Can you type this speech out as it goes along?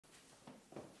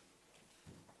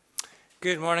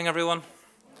Good morning, everyone,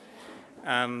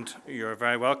 and you're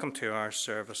very welcome to our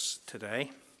service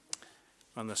today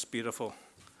on this beautiful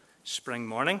spring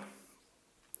morning.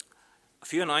 A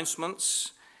few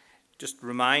announcements. Just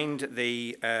remind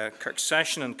the Kirk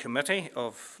Session and Committee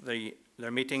of their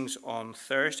meetings on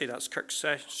Thursday. That's Kirk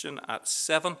Session at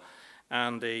 7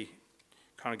 and the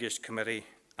Congregation Committee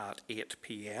at 8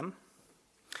 p.m.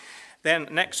 Then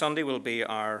next Sunday will be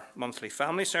our monthly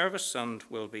family service, and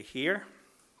we'll be here.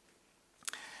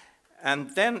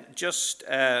 And then just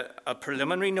a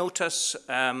preliminary notice,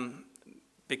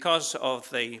 because of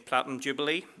the Platinum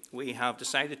Jubilee, we have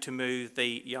decided to move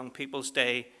the Young People's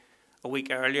Day a week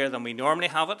earlier than we normally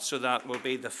have it, so that will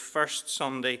be the first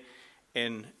Sunday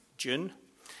in June.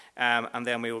 And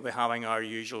then we will be having our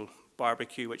usual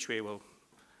barbecue, which we will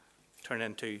turn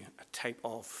into a type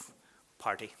of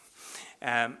party.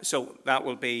 So that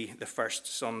will be the first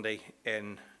Sunday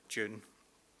in June.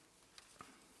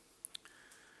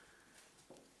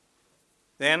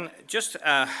 Then just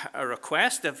a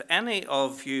request, if any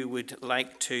of you would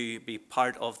like to be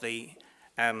part of the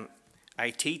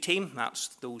IT team, that's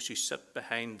those who sit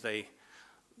behind the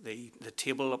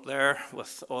table up there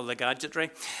with all the gadgetry.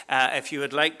 If you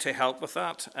would like to help with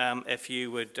that, if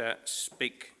you would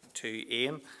speak to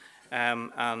Ian,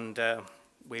 and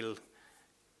we'll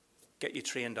get you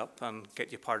trained up and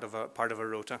get you part of a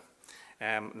rota.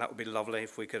 That would be lovely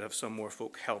if we could have some more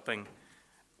folk helping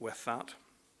with that.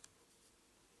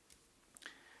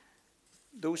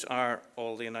 Those are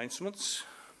all the announcements.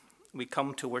 We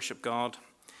come to worship God.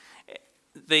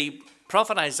 The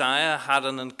prophet Isaiah had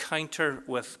an encounter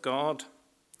with God.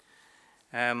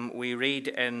 We read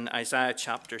in Isaiah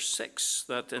chapter 6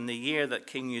 that in the year that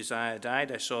King Uzziah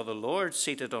died, I saw the Lord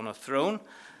seated on a throne,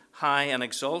 high and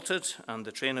exalted, and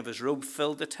the train of his robe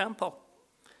filled the temple.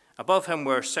 Above him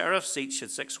were seraphs, each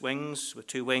had 6 wings. With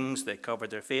 2 wings they covered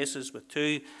their faces, with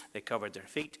 2 they covered their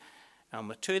feet, and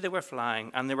with 2 they were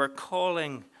flying, and they were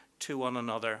calling to one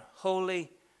another, Holy,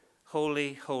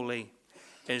 holy, holy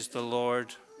is the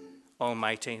Lord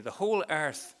Almighty. The whole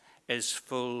earth is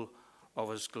full of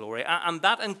his glory. And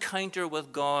that encounter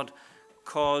with God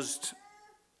caused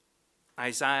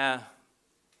Isaiah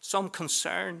some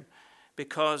concern,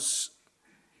 because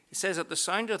he says, at the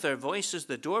sound of their voices,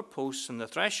 the doorposts and the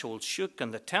threshold shook,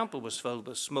 and the temple was filled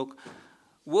with smoke.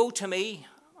 Woe to me,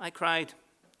 I cried,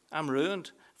 I'm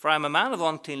ruined. For I am a man of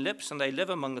unclean lips, and I live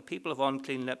among the people of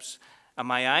unclean lips, and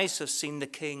my eyes have seen the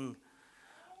King,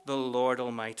 the Lord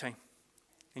Almighty.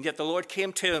 And yet the Lord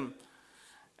came to him,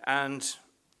 and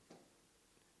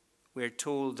we are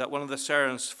told that one of the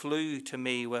servants flew to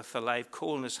me with a live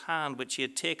coal in his hand, which he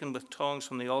had taken with tongs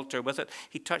from the altar. With it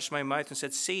he touched my mouth and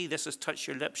said, See, this has touched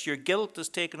your lips. Your guilt is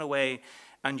taken away,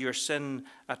 and your sin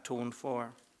atoned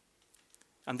for.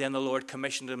 And then the Lord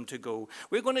commissioned him to go.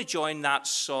 We're going to join that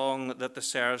song that the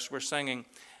seraphs were singing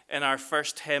in our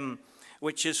first hymn,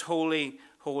 which is Holy,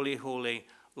 Holy, Holy,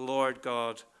 Lord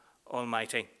God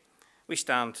Almighty. We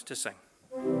stand to sing.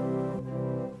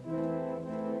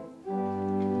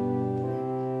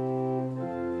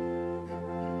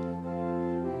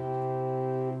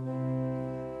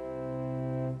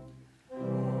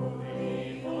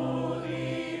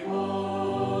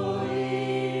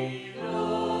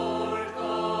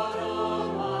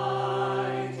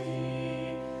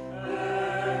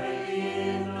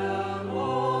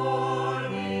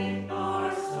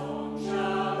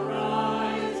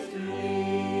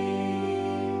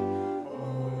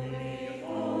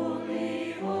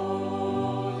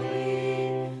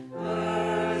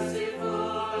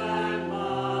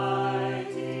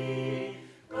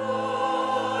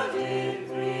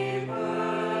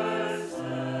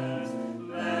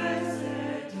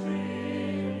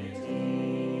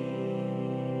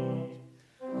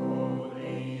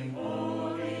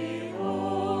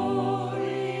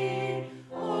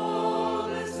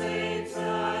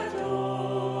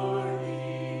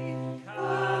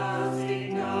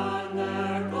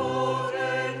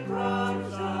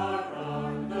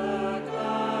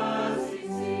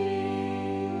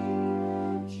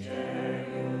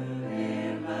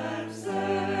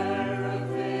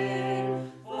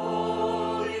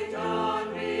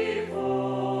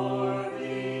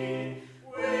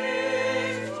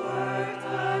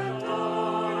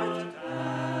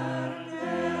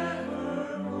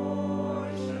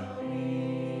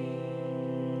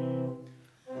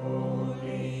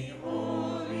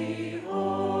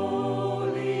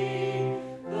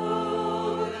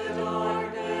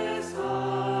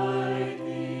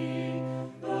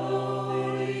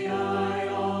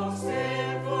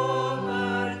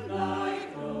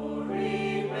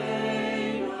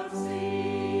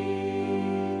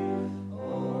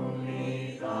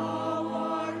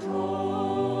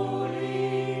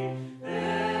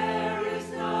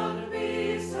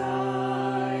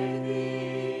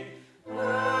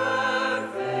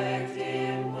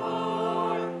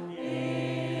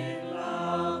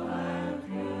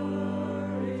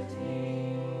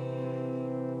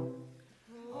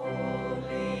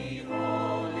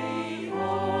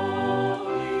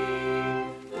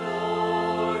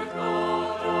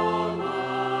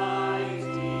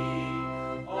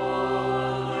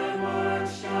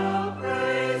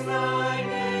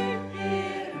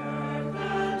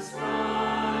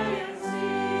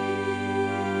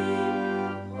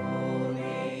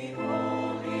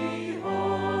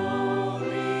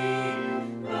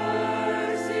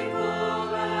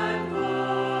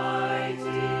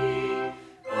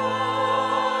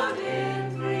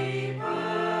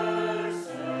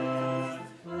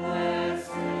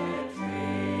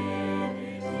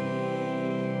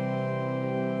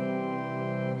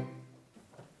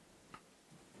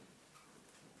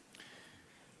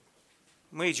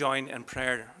 we join in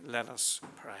prayer? Let us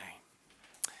pray.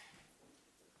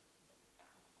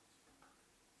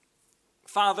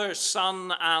 Father,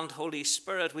 Son, and Holy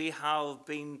Spirit, we have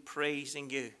been praising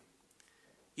you.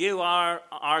 You are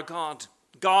our God,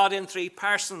 God in three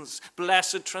persons,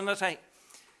 blessed Trinity.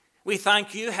 We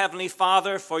thank you, Heavenly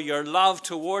Father, for your love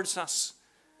towards us.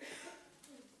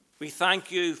 We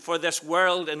thank you for this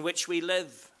world in which we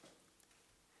live.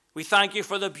 We thank you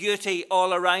for the beauty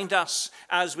all around us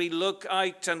as we look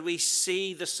out and we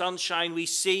see the sunshine, we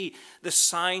see the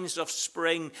signs of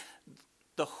spring.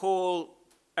 The whole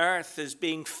earth is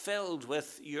being filled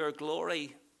with your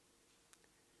glory.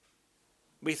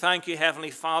 We thank you,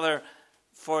 Heavenly Father,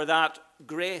 for that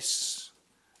grace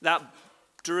that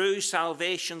drew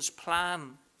salvation's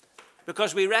plan.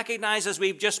 Because we recognize, as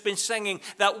we've just been singing,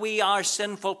 that we are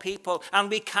sinful people and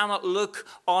we cannot look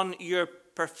on your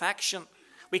perfection.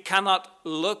 We cannot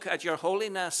look at your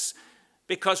holiness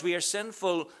because we are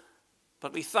sinful.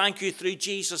 But we thank you through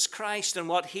Jesus Christ and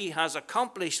what he has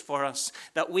accomplished for us,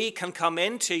 that we can come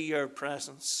into your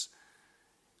presence.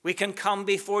 We can come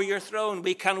before your throne.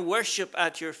 We can worship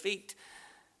at your feet.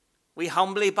 We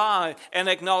humbly bow in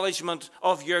acknowledgement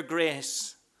of your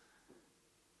grace.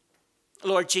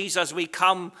 Lord Jesus, we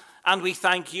come and we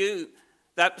thank you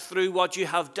that through what you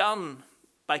have done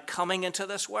by coming into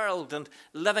this world and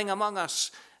living among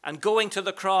us, and going to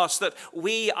the cross, that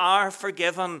we are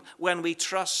forgiven when we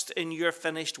trust in your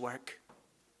finished work.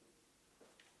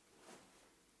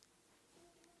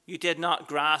 You did not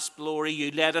grasp glory.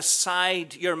 You laid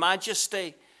aside your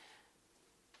majesty.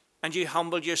 And you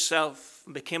humbled yourself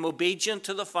and became obedient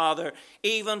to the Father,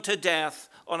 even to death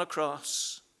on a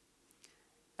cross.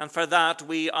 And for that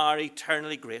we are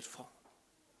eternally grateful.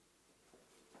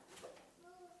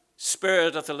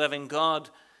 Spirit of the living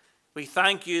God, we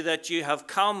thank you that you have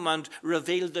come and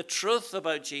revealed the truth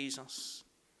about Jesus.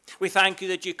 We thank you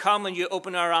that you come and you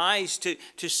open our eyes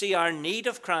to see our need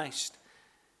of Christ.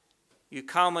 You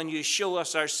come and you show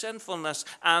us our sinfulness,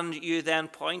 and you then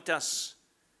point us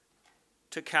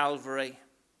to Calvary,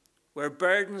 where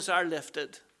burdens are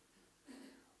lifted,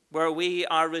 where we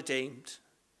are redeemed,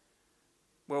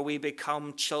 where we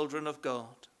become children of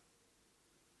God.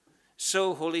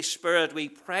 So, Holy Spirit, we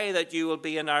pray that you will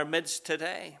be in our midst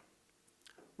today.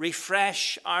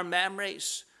 Refresh our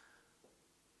memories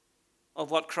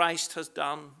of what Christ has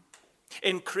done.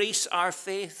 Increase our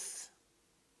faith.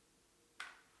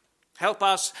 Help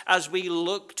us as we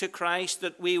look to Christ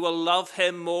that we will love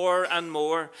him more and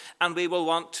more, and we will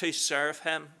want to serve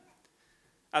him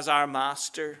as our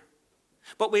master.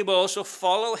 But we will also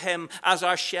follow him as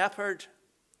our shepherd.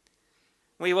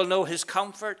 We will know his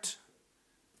comfort,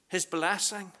 his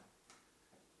blessing.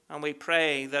 And we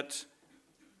pray that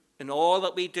in all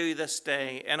that we do this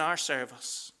day in our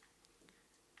service,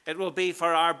 it will be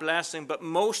for our blessing, but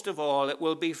most of all, it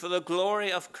will be for the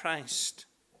glory of Christ,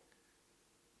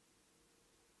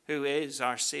 who is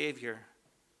our Savior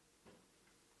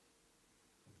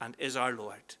and is our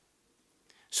Lord.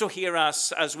 So hear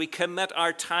us as we commit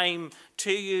our time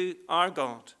to you, our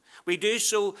God. We do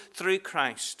so through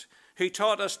Christ, who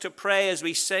taught us to pray as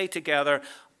we say together,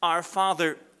 Our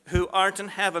Father, who art in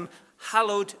heaven,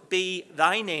 hallowed be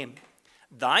thy name.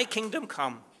 Thy kingdom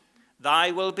come.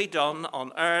 Thy will be done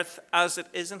on earth as it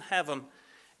is in heaven.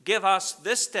 Give us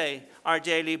this day our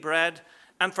daily bread,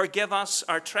 and forgive us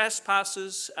our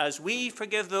trespasses as we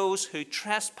forgive those who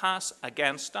trespass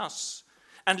against us.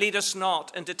 And lead us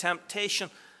not into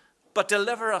temptation, but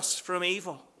deliver us from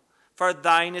evil. For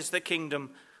thine is the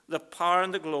kingdom, the power,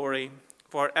 and the glory,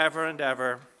 forever and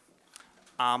ever.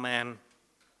 Amen.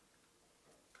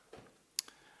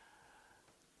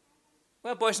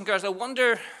 Well, boys and girls, I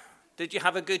wonder, did you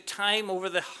have a good time over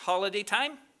the holiday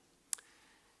time?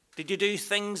 Did you do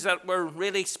things that were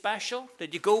really special?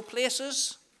 Did you go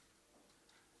places?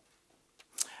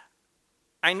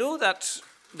 I know that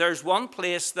there's one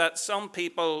place that some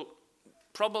people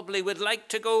probably would like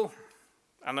to go,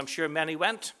 and I'm sure many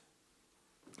went.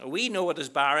 We know it as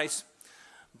Barry's,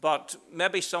 but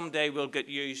maybe someday we'll get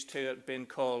used to it being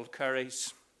called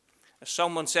Curry's. As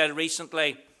someone said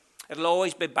recently, it'll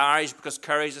always be Barry's because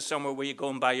Curry's is somewhere where you go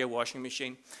and buy your washing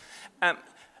machine.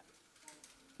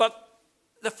 But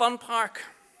the fun park,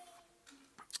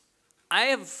 I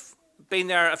have been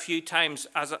there a few times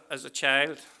as a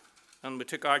child, and we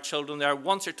took our children there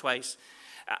once or twice.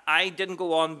 I didn't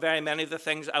go on very many of the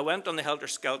things. I went on the Helter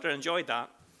Skelter, enjoyed that.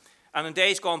 And in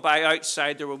days gone by,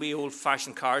 outside there were wee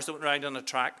old-fashioned cars that went around on a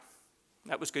track.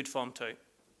 That was good fun too.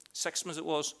 Sixpence it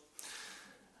was.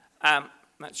 That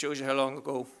shows you how long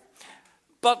ago.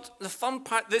 But the fun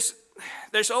part,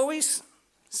 there's always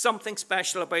something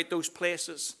special about those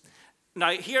places.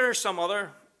 Now, here are some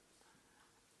other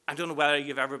I don't know whether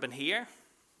you've ever been here.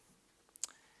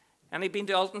 Any been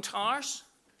to Alton Towers?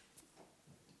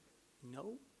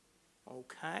 No?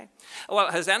 Okay. Well,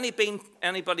 has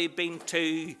anybody been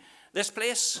to this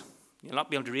place? You'll not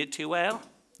be able to read too well.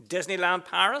 Disneyland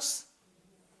Paris?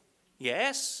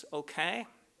 Yes, okay.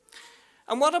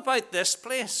 And what about this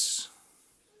place?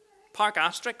 Parc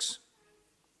Asterix?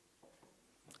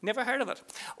 Never heard of it.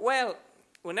 Well,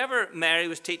 whenever Mary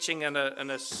was teaching in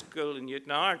a school in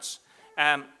Newton Arts,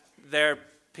 their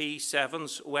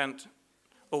P7s went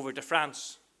over to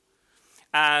France.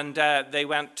 And they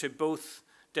went to both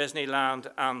Disneyland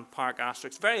and Parc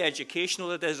Asterix. Very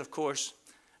educational it is, of course,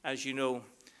 as you know.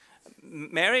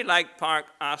 Mary liked Parc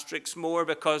Asterix more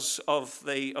because of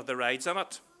the rides in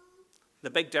it.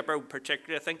 The Big Dipper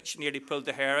particularly, I think she nearly pulled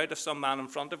the hair out of some man in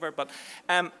front of her. But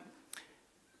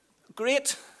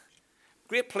great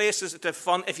places to have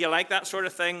fun if you like that sort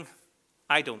of thing.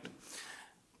 I don't.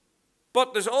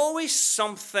 But there's always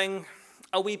something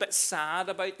a wee bit sad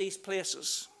about these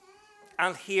places.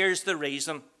 And here's the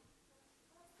reason.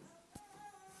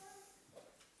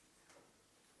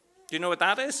 Do you know what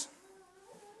that is?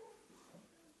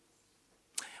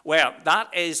 Well,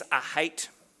 that is a height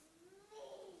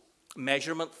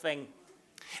measurement thing.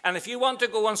 And if you want to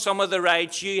go on some of the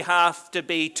rides, you have to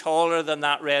be taller than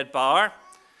that red bar.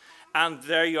 And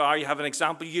there you are, you have an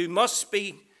example. You must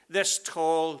be this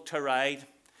tall to ride.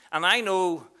 And I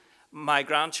know my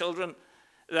grandchildren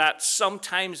that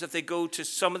sometimes if they go to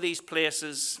some of these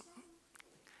places,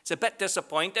 it's a bit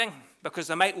disappointing because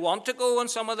they might want to go on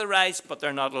some of the rides, but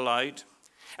they're not allowed.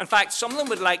 In fact, some of them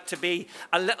would like to be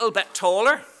a little bit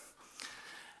taller.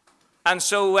 And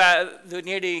so they would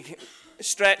nearly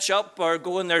stretch up or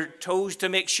go on their toes to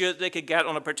make sure that they could get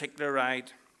on a particular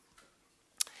ride.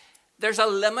 There's a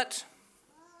limit.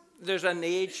 There's an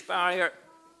age barrier,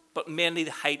 but mainly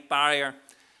the height barrier.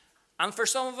 And for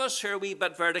some of us who are a wee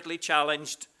bit vertically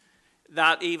challenged,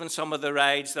 that even some of the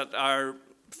rides that are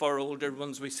for older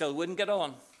ones we still wouldn't get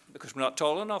on because we're not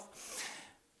tall enough.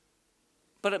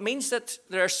 But it means that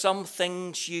there are some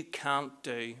things you can't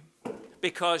do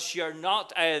because you're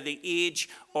not either the age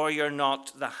or you're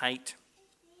not the height.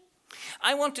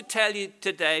 I want to tell you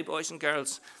today, boys and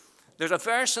girls, there's a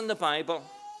verse in the Bible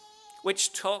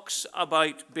which talks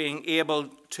about being able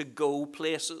to go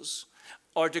places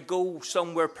or to go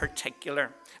somewhere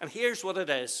particular. And here's what it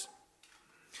is.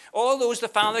 All those the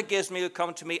Father gives me will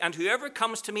come to me, and whoever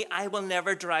comes to me, I will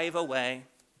never drive away.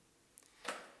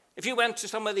 If you went to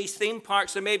some of these theme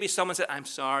parks, there may be someone said, I'm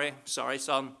sorry,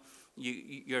 son.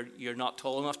 You're not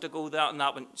tall enough to go that and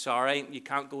that one. Sorry, you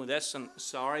can't go in this, and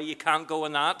sorry, you can't go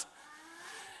in that.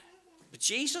 But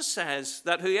Jesus says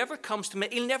that whoever comes to me,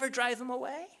 he'll never drive them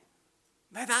away.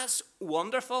 Now that's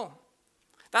wonderful.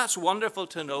 That's wonderful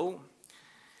to know.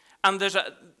 And there's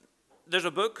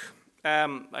a book.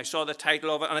 I saw the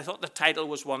title of it, and I thought the title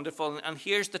was wonderful. And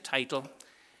here's the title.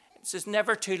 It says,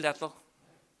 Never Too Little.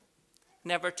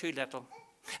 Never too little.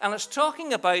 And it's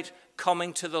talking about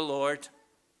coming to the Lord.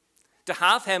 To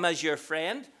have him as your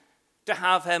friend. To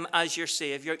have him as your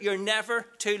Savior. You're never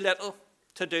too little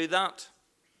to do that.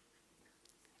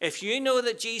 If you know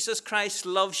that Jesus Christ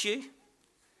loves you,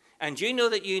 and you know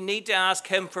that you need to ask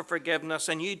him for forgiveness,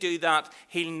 and you do that,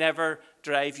 he'll never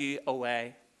drive you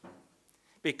away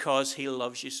because he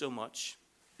loves you so much.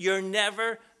 You're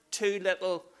never too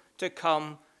little to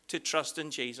come to trust in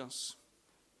Jesus.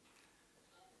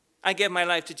 I gave my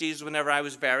life to Jesus whenever I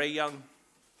was very young.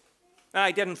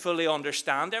 I didn't fully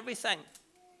understand everything.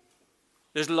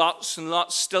 There's lots and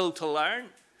lots still to learn.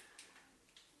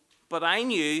 But I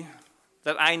knew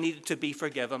that I needed to be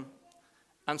forgiven.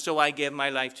 And so I gave my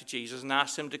life to Jesus and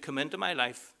asked him to come into my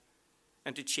life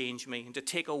and to change me and to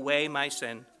take away my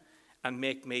sin and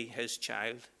make me his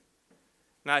child.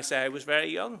 Now I say I was very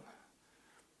young,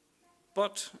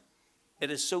 but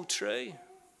it is so true.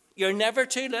 You're never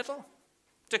too little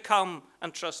to come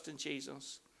and trust in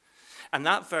Jesus. And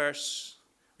that verse,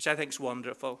 which I think is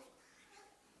wonderful,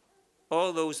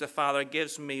 all those the Father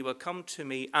gives me will come to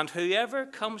me, and whoever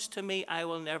comes to me I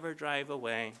will never drive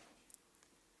away.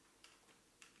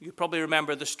 You probably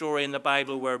remember the story in the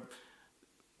Bible where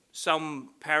some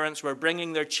parents were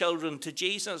bringing their children to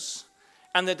Jesus,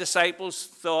 and the disciples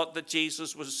thought that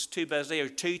Jesus was too busy or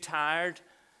too tired,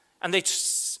 and they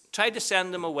tried to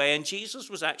send them away, and Jesus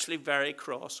was actually very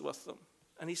cross with them.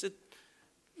 And he said,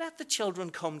 let the children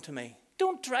come to me.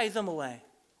 Don't drive them away.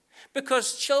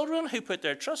 Because children who put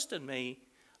their trust in me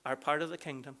are part of the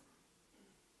kingdom.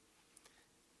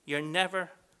 You're never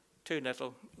too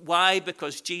little. Why?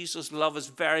 Because Jesus' love is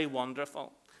very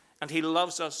wonderful. And he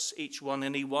loves us, each one.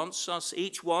 And he wants us,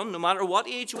 each one, no matter what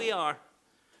age we are,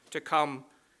 to come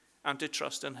and to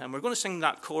trust in him. We're going to sing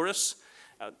that chorus.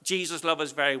 Jesus' love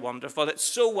is very wonderful. It's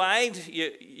so wide,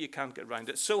 you can't get around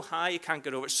it. It's so high, you can't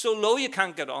get over it. It's so low, you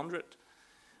can't get under it.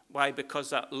 Why?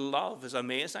 Because that love is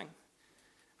amazing.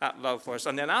 That love for us.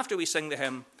 And then after we sing the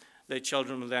hymn, the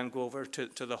children will then go over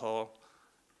to the hall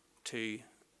to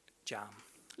jam.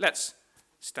 Let's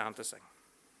stand to sing.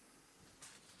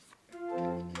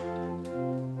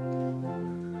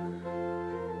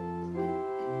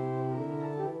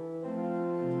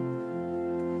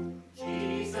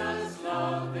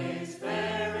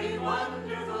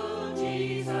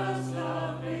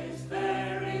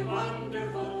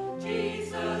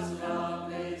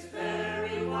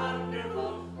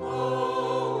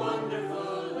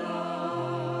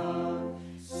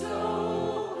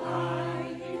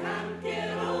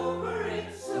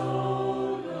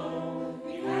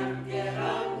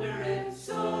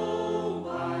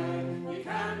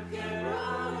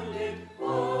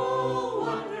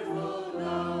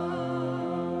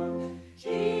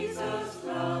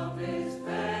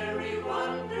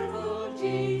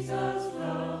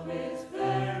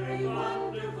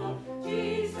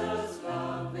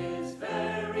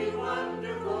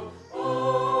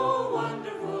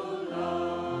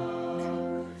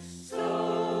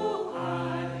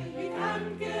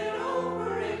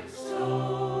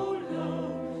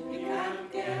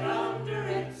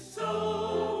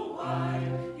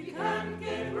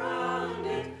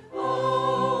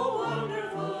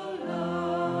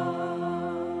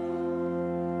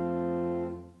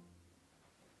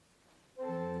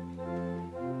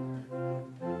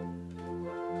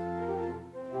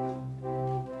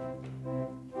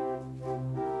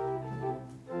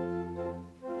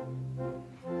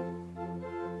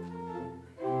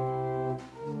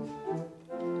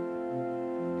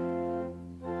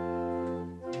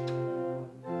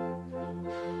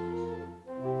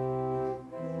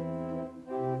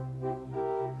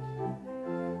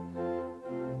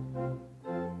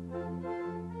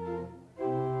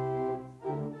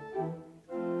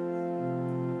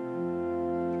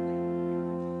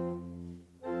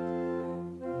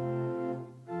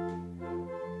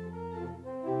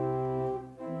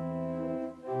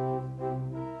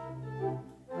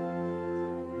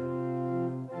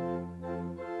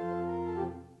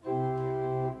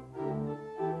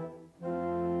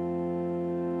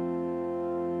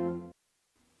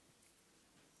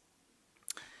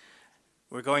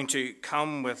 We're going to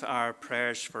come with our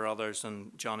prayers for others,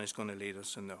 and John is going to lead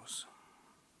us in those.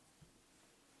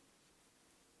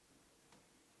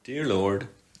 Dear Lord,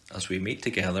 as we meet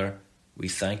together, we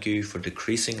thank you for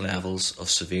decreasing levels of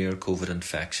severe COVID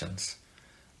infections,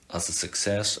 as the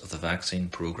success of the vaccine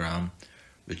programme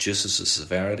reduces the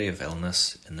severity of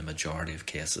illness in the majority of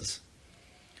cases.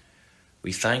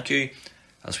 We thank you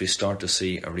as we start to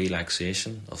see a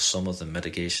relaxation of some of the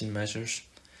mitigation measures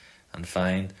and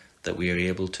find that we are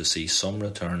able to see some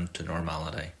return to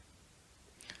normality.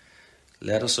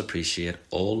 Let us appreciate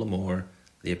all the more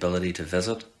the ability to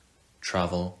visit,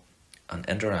 travel, and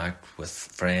interact with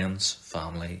friends,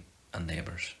 family, and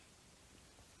neighbours.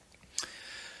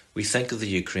 We think of the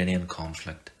Ukrainian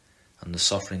conflict and the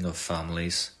suffering of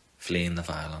families fleeing the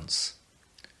violence.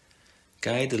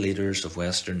 Guide the leaders of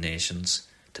Western nations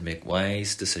to make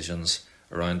wise decisions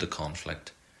around the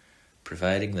conflict,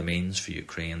 providing the means for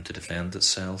Ukraine to defend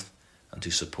itself and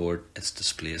to support its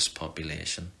displaced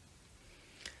population.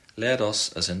 Let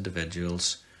us, as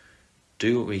individuals,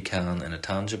 do what we can in a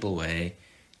tangible way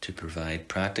to provide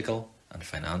practical and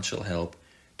financial help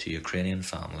to Ukrainian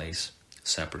families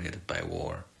separated by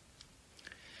war.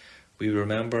 We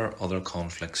remember other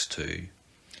conflicts too,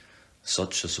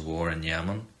 such as the war in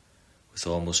Yemen, with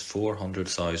almost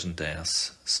 400,000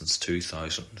 deaths since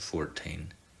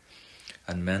 2014,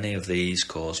 and many of these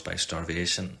caused by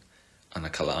starvation and a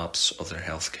collapse of their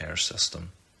healthcare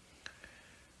system.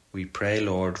 We pray,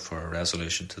 Lord, for a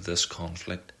resolution to this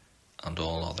conflict and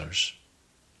all others.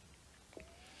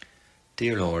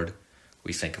 Dear Lord,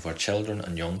 we think of our children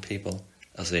and young people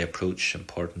as they approach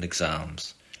important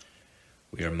exams.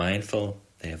 We are mindful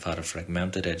they have had a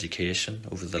fragmented education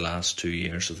over the last 2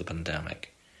 years of the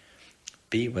pandemic.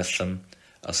 Be with them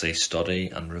as they study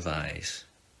and revise.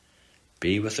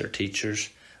 Be with their teachers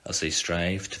as they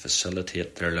strive to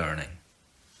facilitate their learning.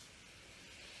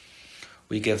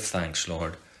 We give thanks,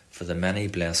 Lord, for the many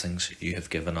blessings you have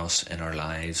given us in our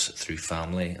lives through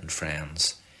family and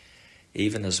friends,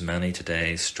 even as many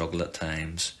today struggle at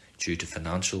times due to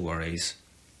financial worries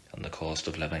and the cost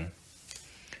of living.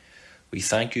 We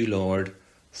thank you, Lord,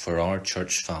 for our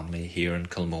church family here in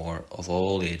Kilmore of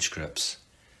all age groups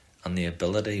and the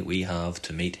ability we have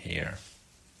to meet here.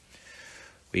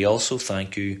 We also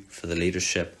thank you for the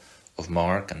leadership of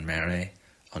Mark and Mary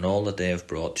and all that they have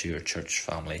brought to your church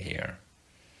family here.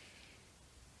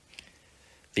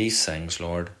 These things,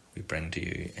 Lord, we bring to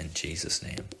you in Jesus'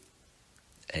 name.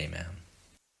 Amen.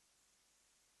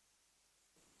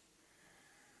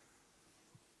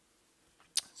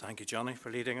 Thank you, Johnny,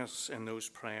 for leading us in those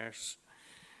prayers.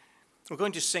 We're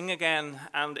going to sing again,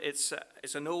 and it's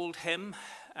an old hymn,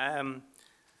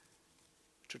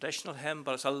 traditional hymn,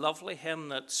 but it's a lovely hymn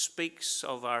that speaks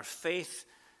of our faith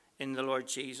in the Lord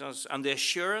Jesus and the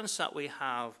assurance that we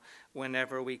have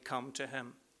whenever we come to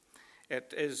him.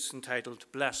 It is entitled,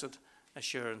 Blessed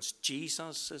Assurance,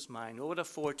 Jesus is mine. Oh, what a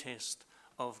foretaste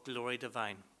of glory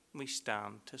divine. We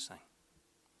stand to sing.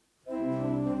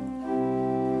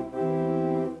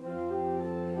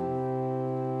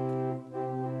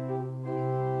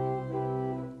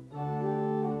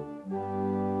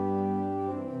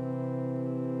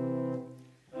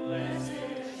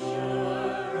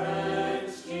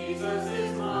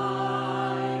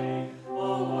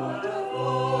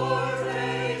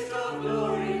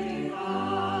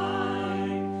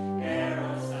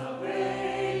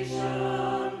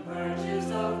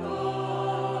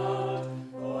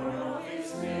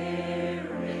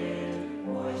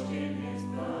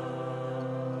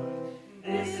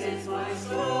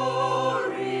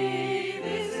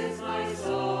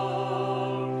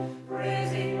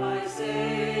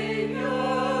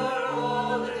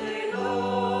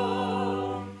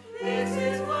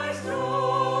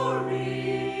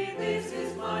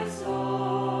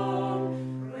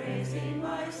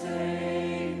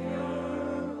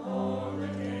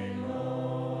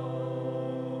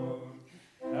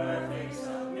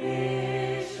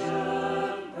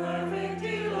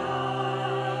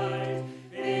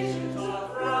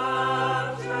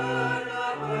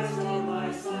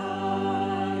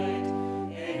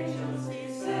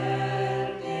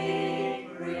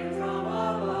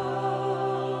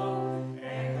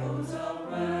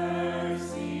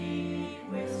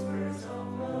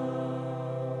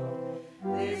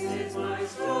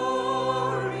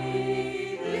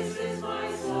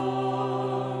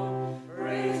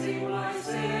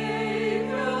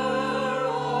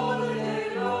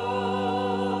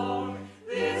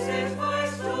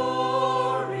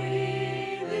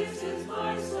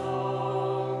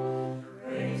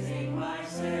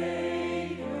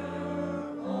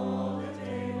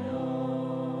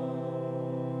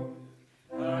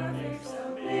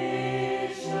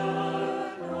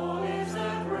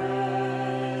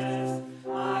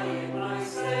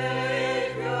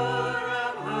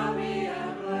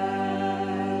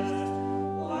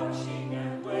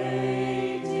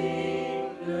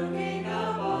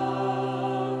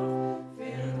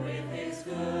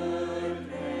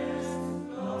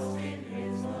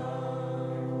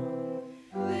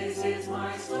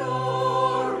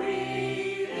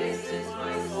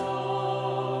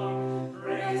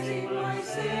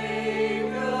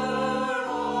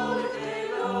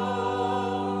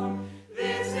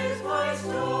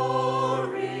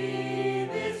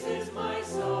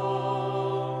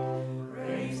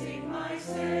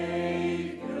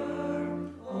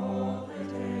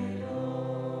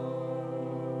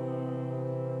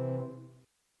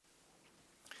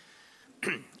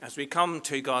 As we come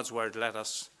to God's word, let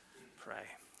us pray.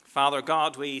 Father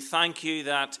God, we thank you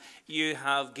that you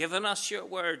have given us your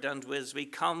word, and as we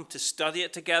come to study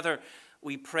it together,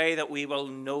 we pray that we will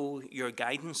know your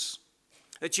guidance,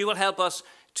 that you will help us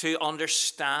to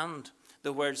understand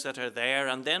the words that are there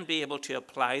and then be able to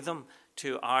apply them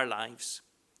to our lives.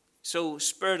 So,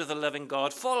 Spirit of the living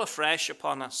God, fall afresh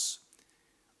upon us.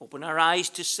 Open our eyes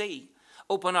to see,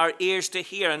 open our ears to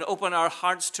hear, and open our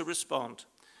hearts to respond,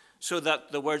 so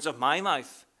that the words of my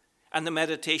mouth and the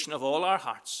meditation of all our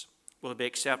hearts will be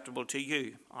acceptable to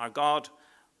you, our God,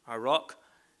 our rock,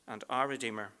 and our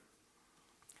Redeemer.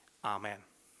 Amen.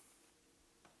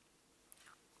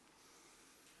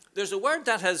 There's a word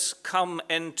that has come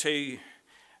into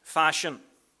fashion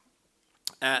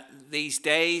these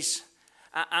days,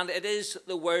 and it is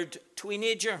the word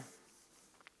teenager.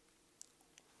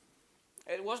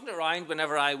 It wasn't around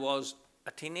whenever I was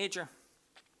a teenager.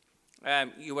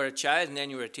 You were a child, and then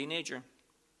you were a teenager,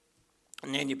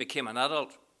 and then you became an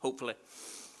adult, hopefully.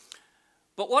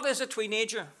 But what is a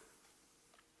teenager?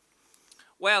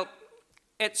 Well,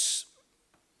 it's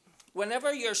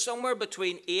whenever you're somewhere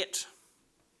between 8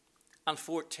 and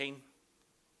 14,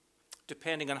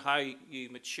 depending on how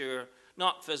you mature,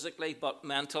 not physically, but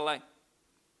mentally.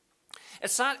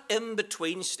 It's that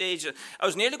in-between stage. I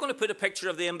was nearly going to put a picture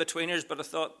of the in-betweeners, but I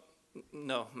thought,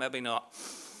 no, maybe not,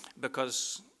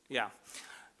 because yeah,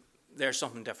 there's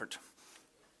something different.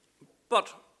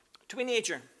 But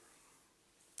teenager,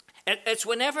 It's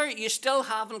whenever you still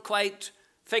haven't quite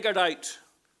figured out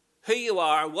who you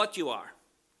are, what you are.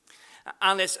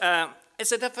 And it's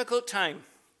a difficult time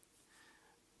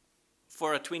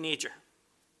for a teenager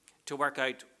to work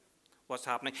out what's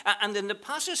happening. And in the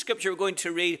passage of scripture we're going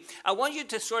to read, I want you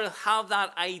to sort of have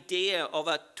that idea of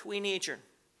a teenager.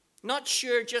 Not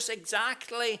sure just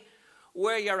exactly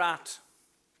where you're at,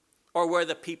 or where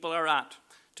the people are at,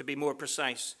 to be more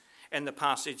precise, in the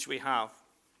passage we have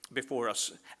before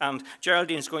us. And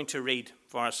Geraldine's going to read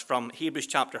for us from Hebrews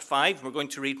chapter 5. We're going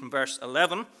to read from verse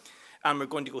 11, and we're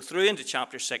going to go through into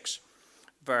chapter 6,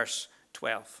 verse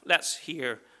 12. Let's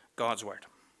hear God's word.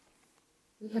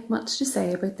 We have much to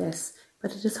say about this,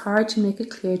 but it is hard to make it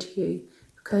clear to you,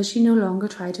 because you no longer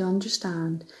try to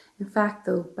understand. In fact,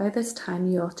 though, by this time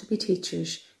you ought to be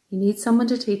teachers. You need someone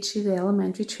to teach you the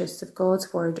elementary truths of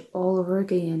God's word all over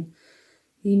again.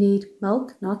 You need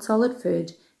milk, not solid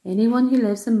food. Anyone who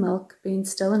lives in milk, being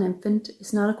still an infant,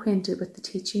 is not acquainted with the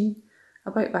teaching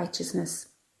about righteousness.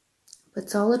 But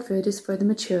solid food is for the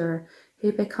mature,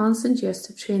 who by constant use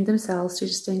have trained themselves to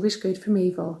distinguish good from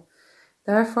evil.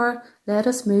 Therefore, let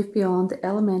us move beyond the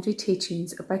elementary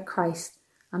teachings about Christ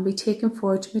and be taken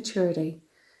forward to maturity,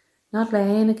 not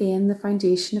laying again the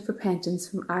foundation of repentance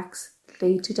from acts that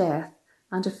lead to death,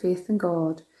 and of faith in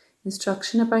God,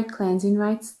 instruction about cleansing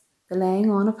rites, the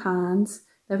laying on of hands,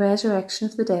 the resurrection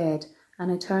of the dead, and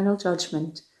eternal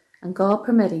judgment, and God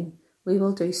permitting, we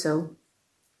will do so.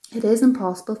 It is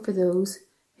impossible for those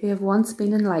who have once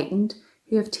been enlightened,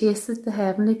 who have tasted the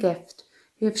heavenly gift,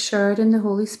 who have shared in the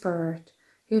Holy Spirit,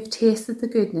 who have tasted the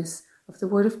goodness of the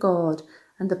Word of God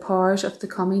and the powers of the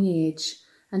coming age,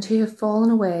 and who have fallen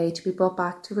away to be brought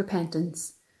back to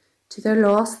repentance. To their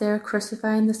loss they are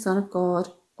crucifying the Son of God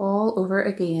all over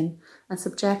again and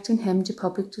subjecting him to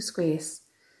public disgrace.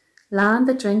 Land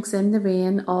that drinks in the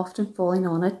rain often falling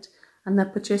on it, and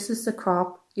that produces the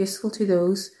crop useful to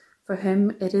those for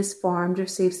whom it is farmed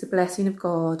receives the blessing of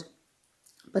God.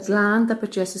 But land that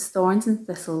produces thorns and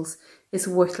thistles is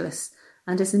worthless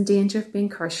and is in danger of being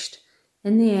crushed.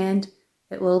 In the end,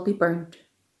 it will be burnt.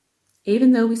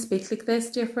 Even though we speak like this,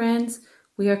 dear friends,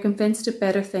 we are convinced of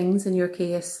better things in your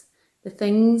case, the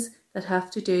things that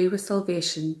have to do with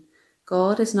salvation.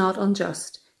 God is not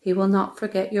unjust. He will not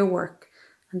forget your work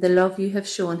and the love you have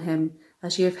shown him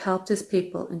as you have helped his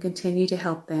people and continue to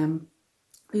help them.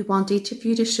 We want each of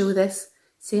you to show this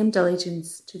same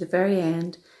diligence to the very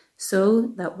end, so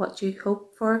that what you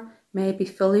hope for may be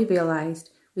fully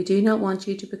realised. We do not want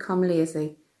you to become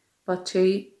lazy, but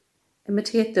to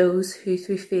imitate those who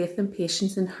through faith and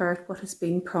patience inherit what has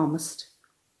been promised.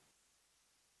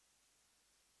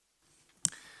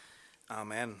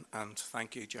 Amen. And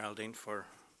thank you, Geraldine, for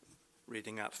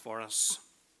reading that for us.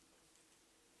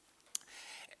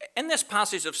 In this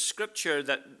passage of Scripture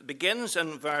that begins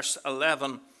in verse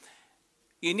 11,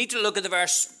 you need to look at the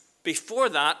verse before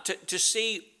that to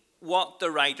see what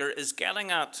the writer is getting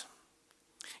at.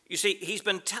 You see, he's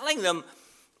been telling them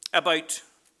about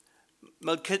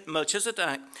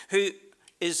Melchizedek, who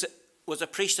was a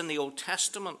priest in the Old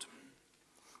Testament,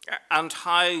 and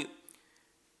how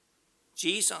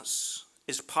Jesus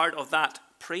is part of that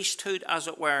priesthood, as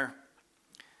it were.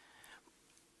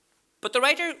 But the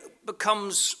writer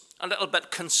becomes a little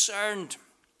bit concerned.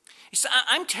 He says,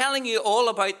 I'm telling you all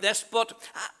about this, but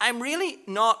I'm really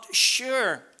not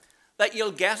sure that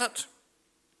you'll get it.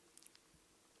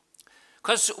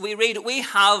 Because we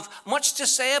have much to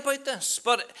say about this,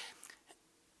 but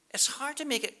it's hard to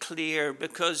make it clear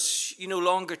because you no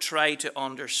longer try to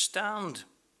understand.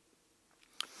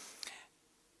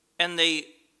 In the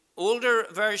older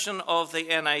version of the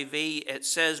NIV, it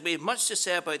says, we have much to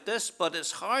say about this, but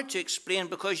it's hard to explain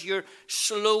because you're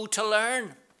slow to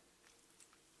learn.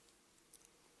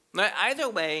 Now, either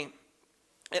way,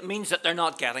 it means that they're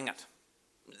not getting it.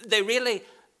 They really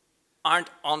aren't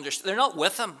they're not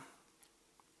with him.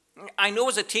 I know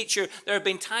as a teacher, there have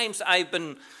been times I've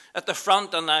been at the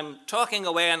front and I'm talking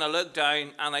away and I look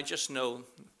down and I just know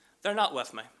they're not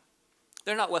with me.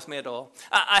 They're not with me at all.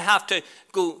 I have to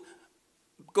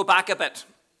go back a bit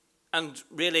and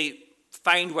really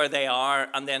find where they are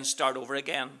and then start over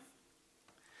again.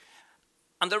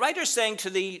 And the writer's saying to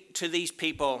these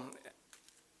people,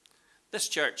 this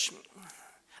church,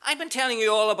 I've been telling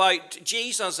you all about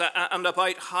Jesus and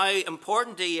about how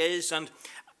important he is and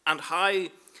how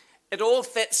it all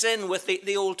fits in with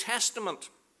the Old Testament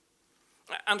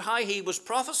and how he was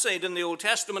prophesied in the Old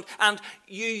Testament. And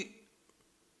you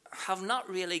have not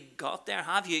really got there,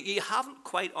 have you? You haven't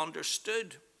quite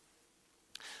understood.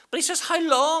 But he says, how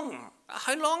long?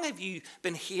 How long have you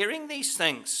been hearing these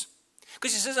things?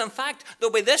 Because he says, in fact,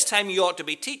 though by this time you ought to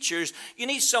be teachers, you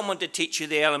need someone to teach you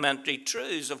the elementary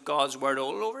truths of God's word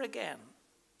all over again.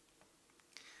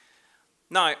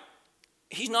 Now,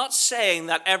 he's not saying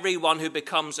that everyone who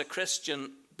becomes a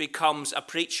Christian becomes a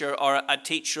preacher or a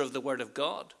teacher of the word of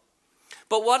God.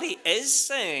 But what he is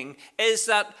saying is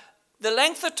that the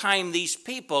length of time these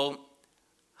people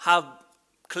have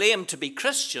claimed to be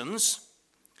Christians,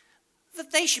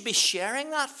 that they should be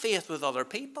sharing that faith with other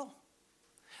people.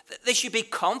 They should be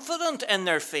confident in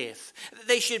their faith.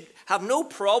 They should have no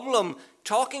problem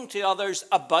talking to others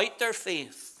about their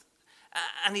faith.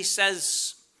 And he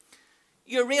says,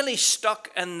 you're really stuck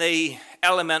in the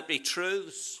elementary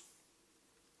truths.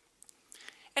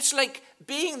 It's like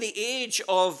being the age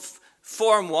of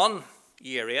Form 1,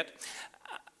 Year 8,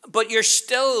 but you're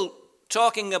still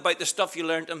talking about the stuff you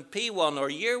learned in P1 or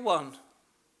Year 1.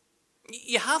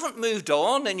 You haven't moved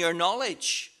on in your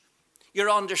knowledge, your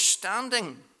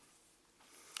understanding.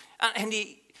 And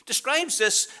he describes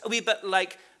this a wee bit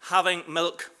like having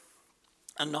milk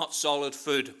and not solid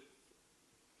food.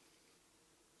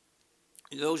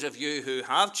 Those of you who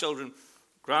have children,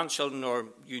 grandchildren, or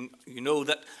you know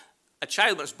that a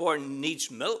child that's born needs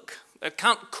milk. It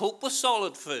can't cope with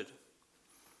solid food.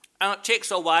 And it takes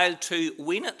a while to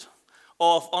wean it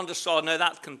off onto solid. Now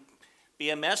that can be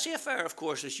a messy affair, of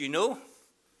course, as you know.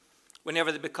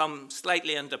 Whenever they become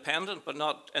slightly independent, but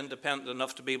not independent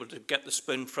enough to be able to get the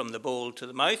spoon from the bowl to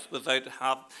the mouth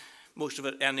without most of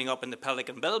it ending up in the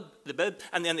pelican bib,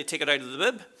 and then they take it out of the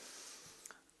bib.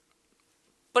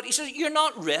 But he says, you're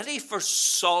not ready for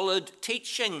solid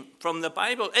teaching from the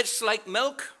Bible. It's like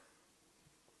milk.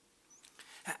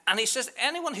 And he says,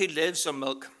 anyone who lives on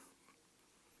milk,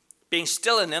 being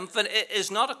still an infant,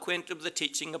 is not acquainted with the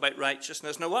teaching about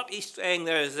righteousness. Now, what he's saying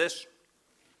there is this.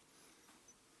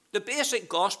 The basic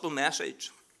gospel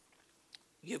message,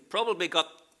 you've probably got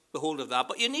the hold of that,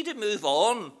 but you need to move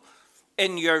on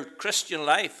in your Christian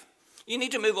life. You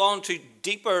need to move on to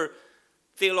deeper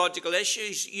theological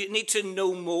issues. You need to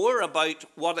know more about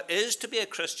what it is to be a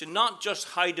Christian, not just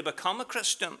how to become a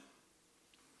Christian.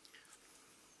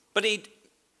 But he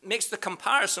makes the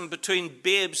comparison between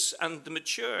babes and the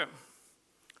mature.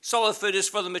 Solid food is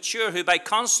for the mature who by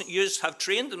constant use have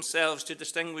trained themselves to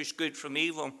distinguish good from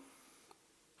evil.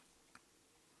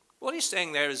 What he's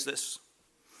saying there is this.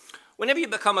 Whenever you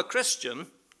become a Christian,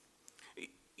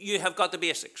 you have got the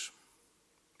basics.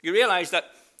 You realize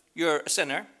that you're a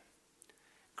sinner,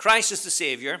 Christ is the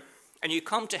Savior, and you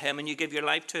come to him and you give your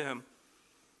life to him.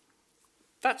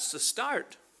 That's the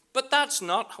start. But that's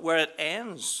not where it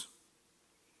ends.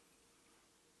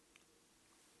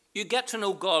 You get to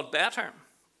know God better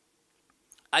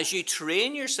as you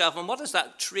train yourself. And what is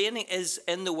that? Training is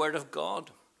in the Word of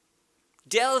God.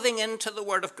 Delving into the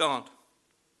Word of God.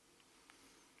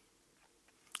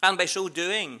 And by so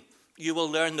doing, you will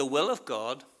learn the will of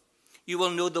God. You will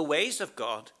know the ways of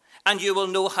God. And you will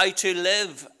know how to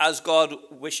live as God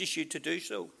wishes you to do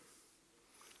so.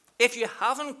 If you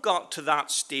haven't got to that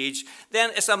stage,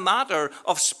 then it's a matter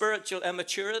of spiritual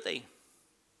immaturity.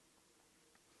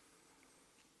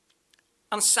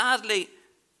 And sadly,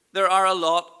 there are a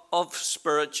lot of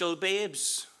spiritual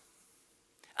babes.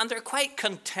 And they're quite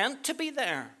content to be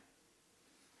there.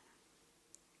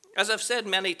 As I've said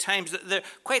many times, they're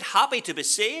quite happy to be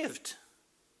saved.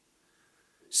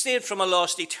 Saved from a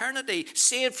lost eternity.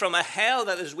 Saved from a hell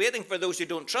that is waiting for those who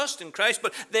don't trust in Christ.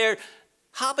 But they're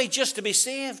happy just to be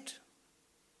saved.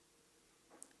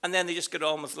 And then they just get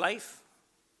on with life.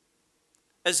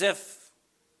 As if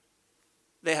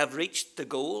they have reached the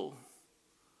goal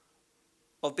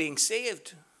of being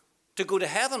saved, to go to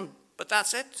heaven, but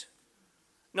that's it.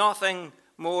 Nothing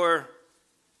more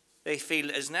they feel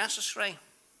is necessary.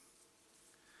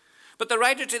 But the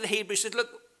writer to the Hebrews said, look,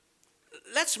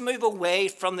 let's move away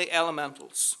from the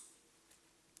elementals.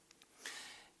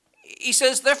 He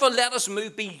says, therefore, let us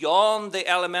move beyond the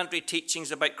elementary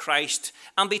teachings about Christ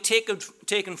and be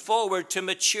taken forward to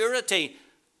maturity.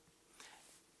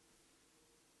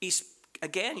 He's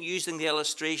again using the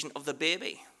illustration of the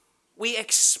baby. We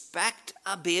expect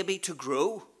a baby to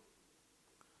grow.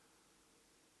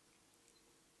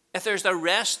 If there's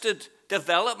arrested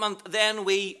development, then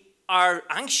we are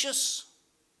anxious.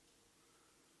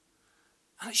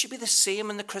 And it should be the same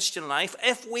in the Christian life.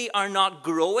 If we are not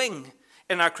growing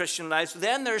in our Christian lives,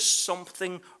 then there's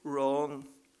something wrong.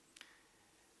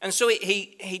 And so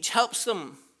he helps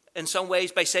them in some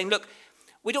ways by saying, look,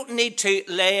 we don't need to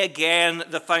lay again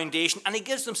the foundation. And he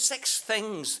gives them 6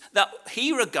 things that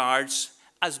he regards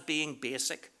as being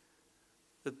basic.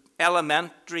 The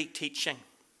elementary teaching.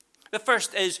 The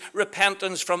first is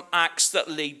repentance from acts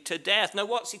that lead to death. Now,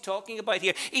 what's he talking about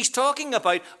here? He's talking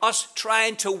about us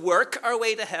trying to work our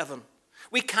way to heaven.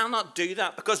 We cannot do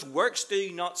that because works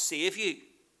do not save you.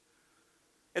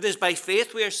 It is by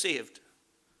faith we are saved,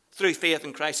 through faith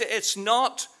in Christ. It's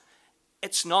not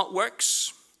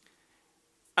works.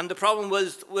 And the problem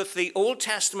with the Old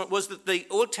Testament was that the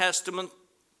Old Testament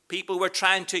people were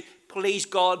trying to please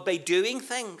God by doing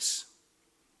things.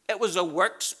 It was a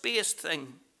works-based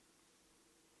thing.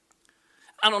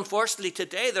 And unfortunately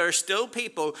today there are still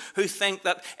people who think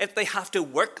that if they have to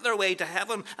work their way to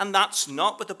heaven, and that's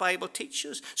not what the Bible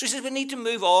teaches. So he says we need to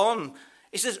move on.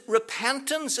 He says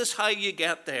repentance is how you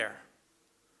get there.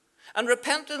 And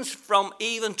repentance from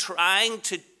even trying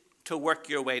to work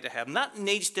your way to heaven, that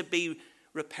needs to be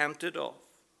repented of.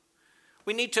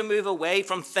 We need to move away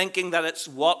from thinking that it's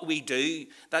what we do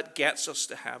that gets us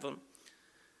to heaven.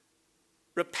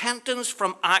 Repentance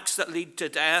from acts that lead to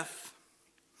death.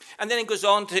 And then he goes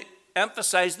on to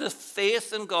emphasize the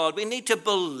faith in God. We need to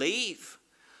believe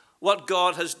what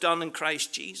God has done in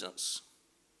Christ Jesus.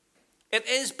 It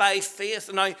is by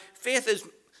faith. Now, faith is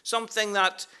something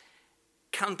that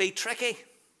can be tricky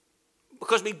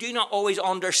because we do not always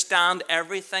understand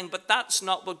everything, but that's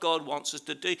not what God wants us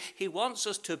to do. He wants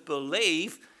us to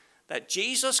believe that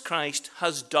Jesus Christ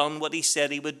has done what he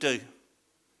said he would do.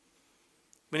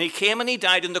 When he came and he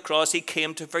died on the cross, he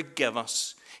came to forgive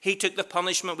us. He took the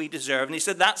punishment we deserve. And he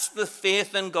said that's the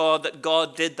faith in God, that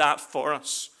God did that for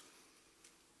us.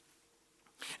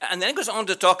 And then it goes on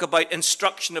to talk about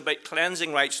instruction about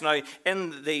cleansing rites. Now,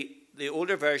 in the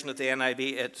older version of the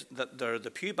NIV,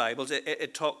 the Pew Bibles,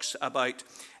 it talks about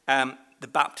the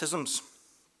baptisms.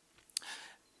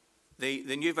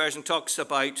 The new version talks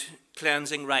about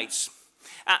cleansing rites.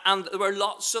 And there were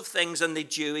lots of things in the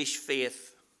Jewish faith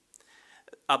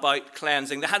about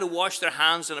cleansing. They had to wash their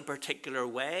hands in a particular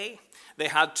way. They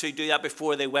had to do that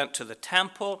before they went to the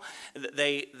temple.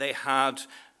 They had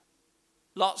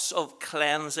lots of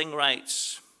cleansing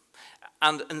rites.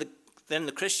 And in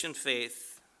the Christian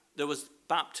faith, there was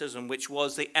baptism, which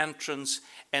was the entrance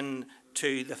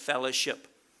into the fellowship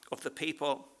of the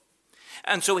people.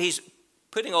 And so he's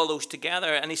putting all those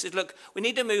together, and he says, look, we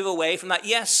need to move away from that.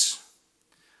 Yes,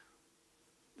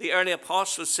 the early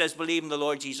apostles says, believe in the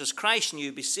Lord Jesus Christ and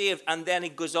you'll be saved. And then he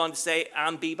goes on to say,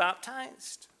 and be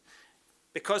baptized.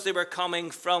 Because they were coming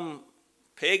from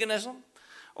paganism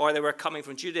or they were coming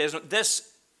from Judaism,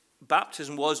 this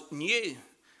baptism was new.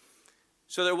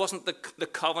 So there wasn't the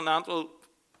covenantal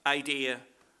idea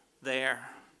there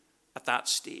at that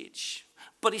stage.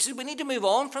 But he said, we need to move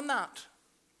on from that.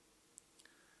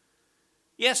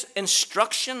 Yes,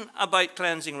 instruction about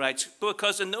cleansing rites,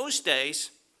 because in those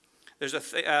days, there's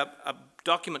a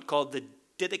document called the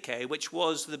Didache, which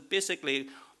was basically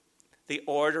the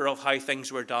order of how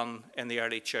things were done in the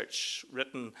early church,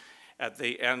 written at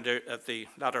the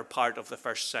latter part of the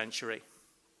first century.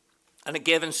 And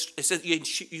it said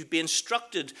you'd be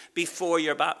instructed before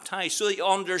you're baptized, so that you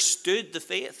understood the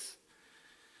faith.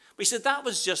 But he said that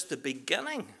was just the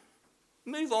beginning.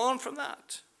 Move on from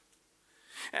that.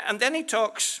 And then he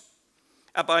talks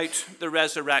about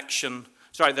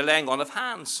the laying on of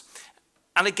hands.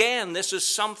 And again, this is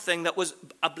something that was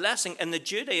a blessing. In the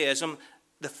Judaism,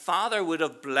 the father would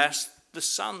have blessed the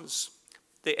sons.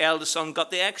 The eldest son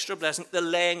got the extra blessing, the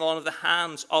laying on of the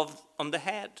hands on the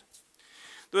head.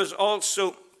 There was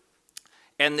also,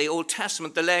 in the Old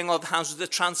Testament, the laying on of the hands was the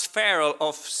transfer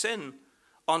of sin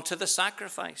onto the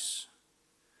sacrifice.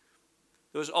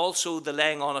 There was also the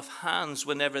laying on of hands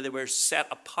whenever they were set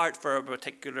apart for a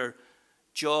particular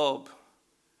job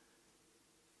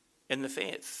in the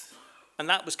faith. And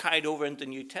that was carried over into the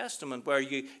New Testament, where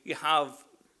you have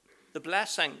the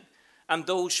blessing and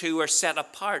those who were set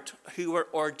apart, who were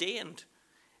ordained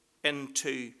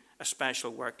into a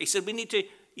special work. He said we need to,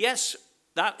 yes,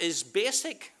 that is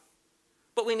basic,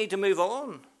 but we need to move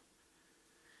on.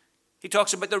 He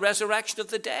talks about the resurrection of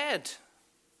the dead.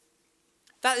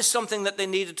 That is something that they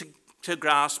needed to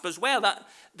grasp as well,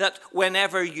 that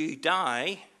whenever you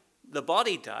die, the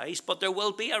body dies, but there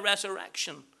will be a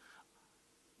resurrection.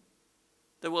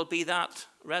 There will be that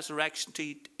resurrection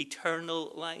to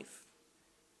eternal life.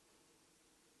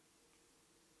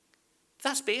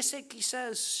 That's basic, he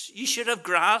says. You should have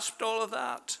grasped all of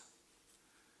that.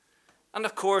 And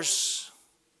of course,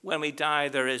 when we die,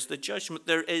 there is the judgment.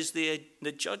 There is the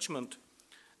judgment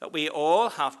that we all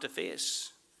have to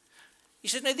face. He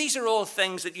said, now these are all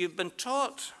things that you've been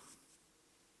taught.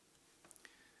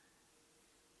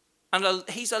 And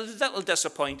he's a little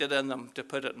disappointed in them, to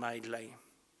put it mildly.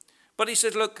 But he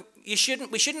said, look, we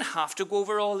shouldn't have to go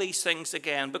over all these things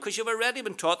again because you've already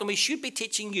been taught them. We should be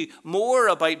teaching you more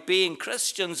about being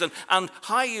Christians and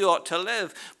how you ought to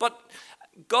live. But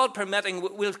God permitting,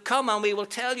 we'll come and we will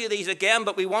tell you these again,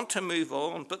 but we want to move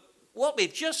on. But what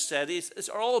we've just said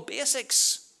are all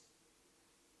basics.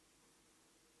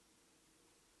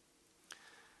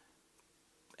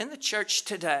 In the church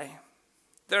today,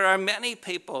 there are many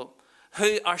people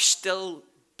who are still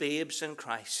babes in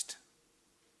Christ.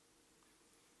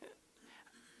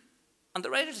 And the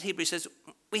writer of Hebrews says,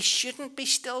 we shouldn't be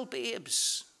still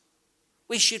babes.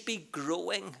 We should be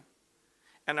growing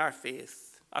in our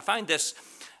faith. I found this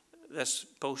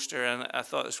poster and I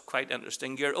thought it was quite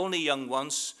interesting. You're only young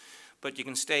once, but you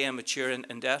can stay immature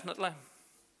indefinitely.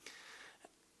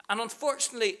 And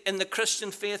unfortunately, in the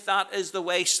Christian faith, that is the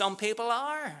way some people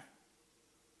are.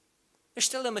 They're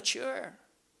still immature.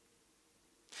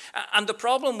 And the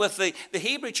problem with the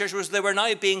Hebrew church was they were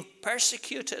now being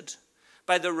persecuted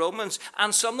by the Romans,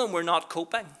 and some of them were not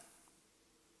coping.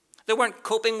 They weren't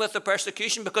coping with the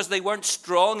persecution because they weren't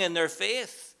strong in their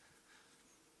faith.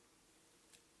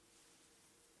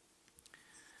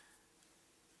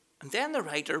 And then the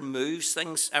writer moves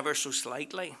things ever so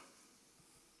slightly,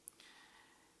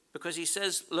 because he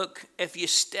says, look, if you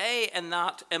stay in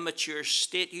that immature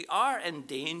state, you are in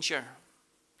danger.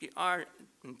 You are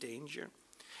in danger.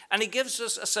 And he gives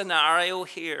us a scenario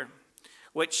here,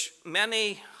 which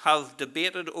many have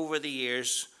debated over the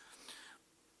years.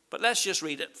 But let's just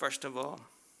read it first of all.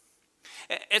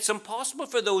 It's impossible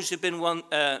for those who've been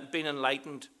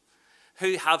enlightened,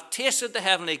 who have tasted the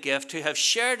heavenly gift, who have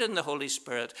shared in the Holy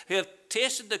Spirit, who have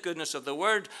tasted the goodness of the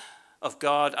Word of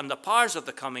God and the powers of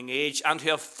the coming age, and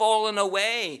who have fallen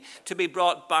away, to be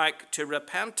brought back to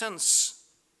repentance.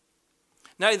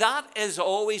 Now that has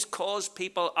always caused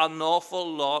people an awful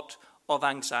lot of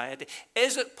anxiety.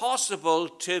 Is it possible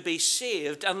to be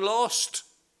saved and lost?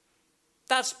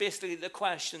 That's basically the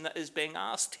question that is being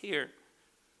asked here.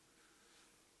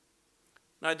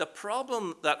 Now, the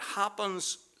problem that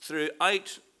happens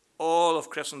throughout all of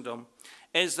Christendom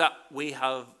is that we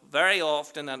have very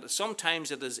often, and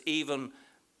sometimes it is even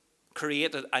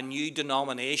created, a new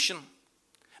denomination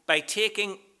by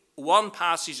taking one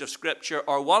passage of Scripture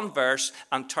or one verse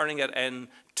and turning it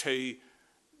into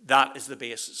that is the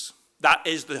basis. That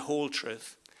is the whole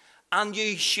truth. And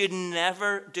you should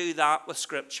never do that with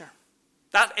Scripture.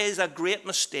 That is a great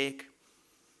mistake,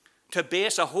 to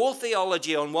base a whole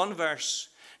theology on one verse,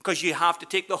 because you have to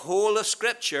take the whole of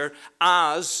Scripture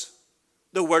as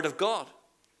the Word of God.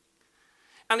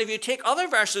 And if you take other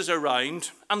verses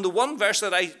around, and the one verse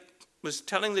that I was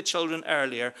telling the children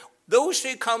earlier, those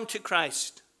who come to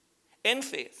Christ in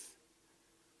faith,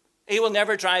 he will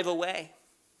never drive away.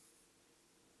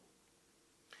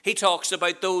 He talks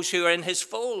about those who are in his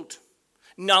fold.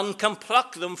 None can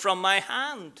pluck them from my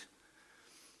hand.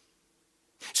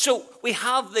 So we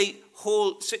have the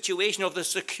whole situation of the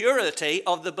security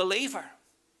of the believer.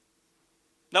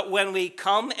 That when we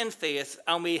come in faith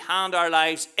and we hand our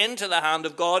lives into the hand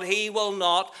of God, he will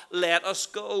not let us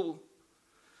go.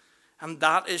 And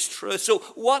that is true. So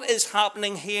what is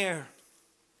happening here?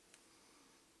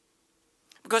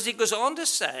 Because he goes on to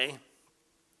say,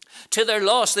 to their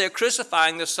loss, they are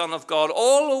crucifying the Son of God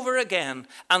all over again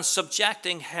and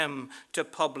subjecting him to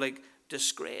public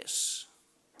disgrace.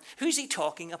 Who's he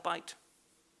talking about?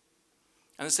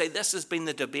 And I say this has been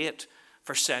the debate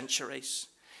for centuries.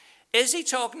 Is he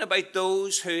talking about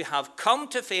those who have come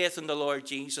to faith in the Lord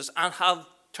Jesus and have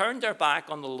turned their back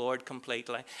on the Lord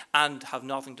completely and have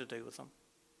nothing to do with him?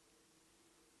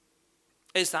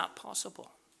 Is that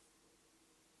possible?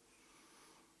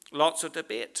 Lots of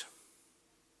debate.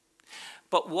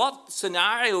 But what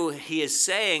scenario he is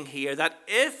saying here, that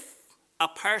if a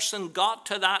person got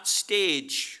to that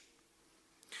stage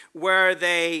where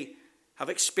they have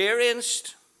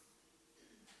experienced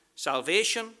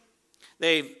salvation,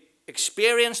 they've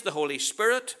experienced the Holy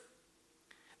Spirit,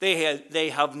 they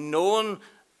have known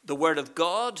the Word of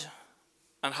God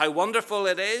and how wonderful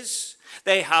it is,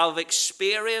 they have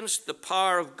experienced the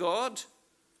power of God,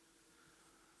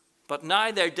 but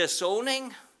now they're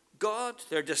disowning God,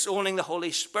 they're disowning the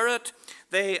Holy Spirit,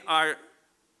 they are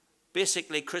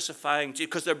basically crucifying Jesus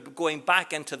because they're going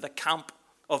back into the camp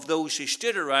of those who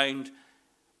stood around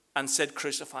and said,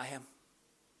 crucify him.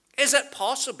 Is it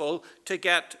possible to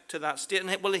get to that state?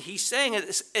 Well, he's saying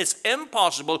it's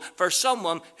impossible for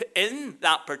someone in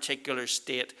that particular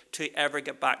state to ever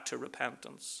get back to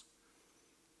repentance.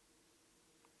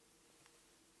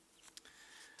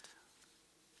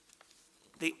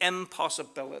 The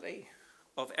impossibility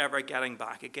of ever getting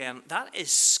back again, that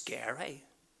is scary.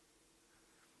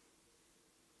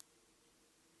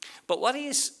 But what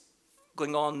he's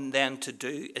going on then to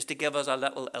do is to give us a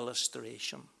little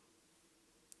illustration.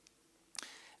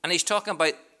 And he's talking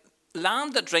about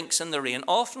land that drinks in the rain,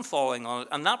 often falling on it,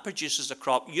 and that produces a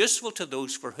crop useful to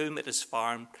those for whom it is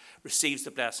farmed, receives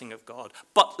the blessing of God.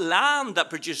 But land that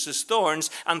produces thorns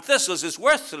and thistles is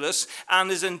worthless and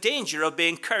is in danger of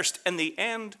being cursed. In the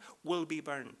end, will be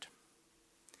burned.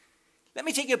 Let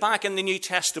me take you back in the New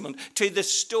Testament to the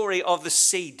story of the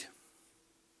seed.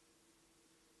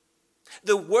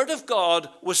 The word of God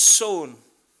was sown.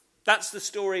 That's the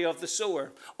story of the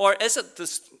sower. Or is it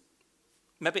this?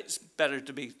 Maybe it's better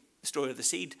to be the story of the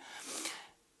seed.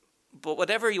 But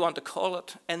whatever you want to call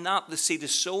it, in that the seed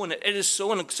is sown. It is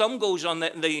sown, and some goes on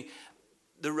the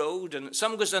road, and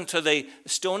some goes into the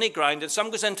stony ground, and some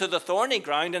goes into the thorny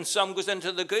ground, and some goes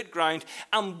into the good ground.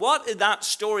 And what that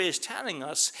story is telling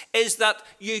us is that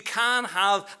you can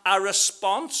have a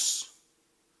response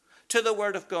to the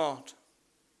word of God.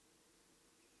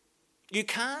 You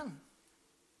can.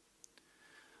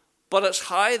 But it's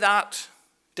how that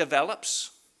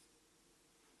develops.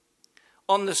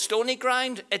 On the stony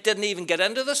ground, it didn't even get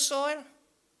into the soil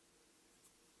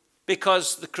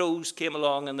because the crows came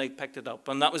along and they picked it up,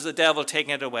 and that was the devil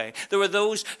taking it away. There were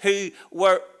those who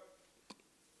were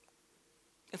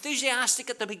enthusiastic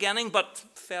at the beginning but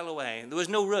fell away. There was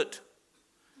no root.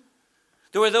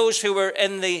 There were those who were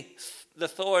in the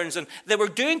thorns, and they were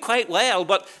doing quite well,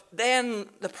 but then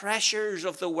the pressures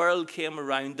of the world came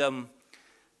around them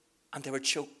and they were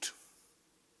choked.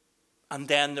 And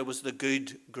then there was the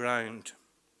good ground.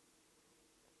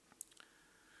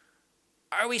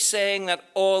 Are we saying that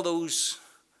all those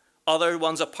other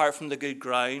ones apart from the good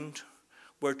ground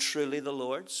were truly the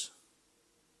Lord's?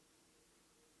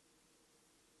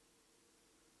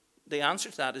 The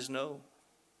answer to that is no.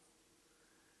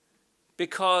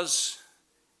 Because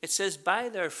it says, by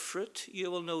their fruit you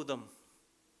will know them.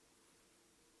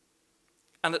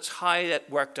 And it's how it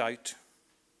worked out.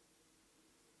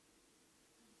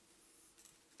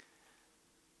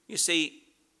 You see,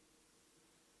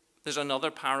 there's another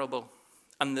parable,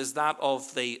 and there's that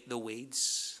of the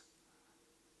weeds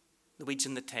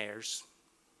and the tares.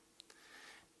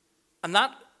 And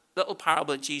that little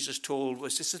parable that Jesus told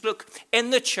was, he says, look,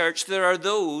 in the church there are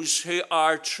those who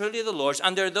are truly the Lord's,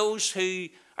 and there are those who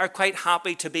are quite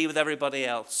happy to be with everybody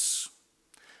else.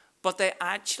 But they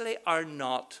actually are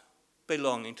not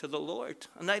belonging to the Lord.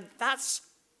 And now that's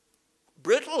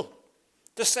brutal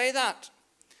to say that.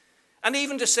 And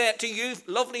even to say it to you,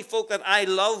 lovely folk that I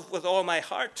love with all my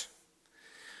heart.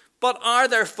 But are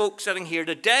there folk sitting here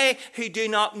today who do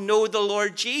not know the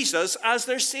Lord Jesus as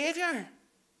their Saviour?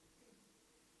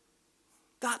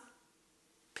 That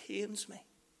pains me.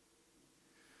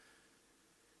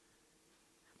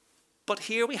 But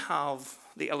here we have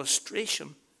the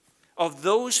illustration of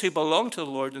those who belong to the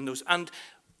Lord and those. And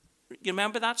you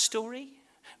remember that story?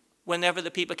 Whenever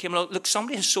the people came along, look,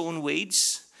 somebody has sown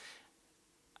weeds.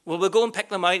 Well, we'll go and pick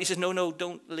them out. He says, no,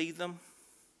 don't leave them.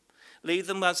 Leave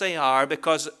them as they are,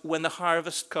 because when the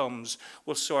harvest comes,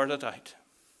 we'll sort it out.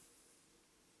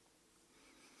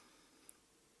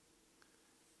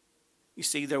 You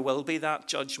see, there will be that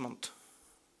judgment.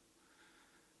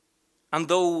 And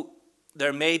though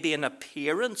there may be an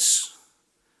appearance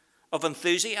of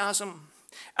enthusiasm,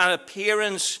 an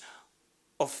appearance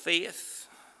of faith,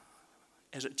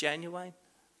 is it genuine?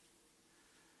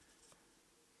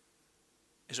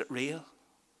 Is it real?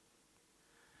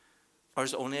 Or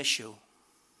is it only a show?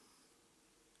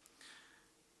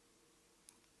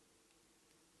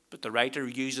 But the writer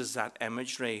uses that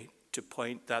imagery to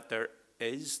point that there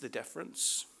is the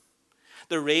difference.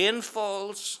 The rain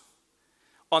falls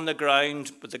on the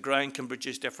ground, but the ground can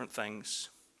produce different things.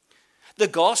 The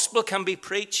gospel can be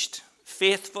preached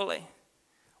faithfully,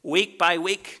 week by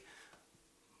week,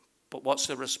 but what's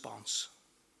the response?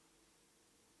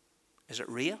 Is it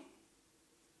real?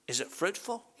 Is it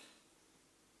fruitful?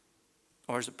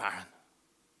 Or is it barren?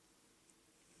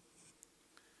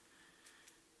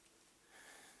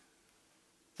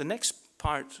 The next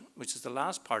part, which is the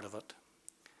last part of it,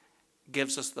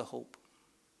 gives us the hope.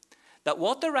 That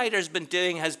what the writer's been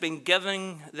doing has been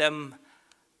giving them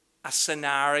a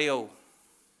scenario,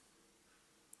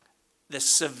 the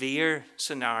severe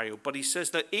scenario. But he says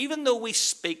that even though we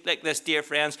speak like this, dear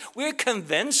friends, we're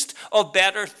convinced of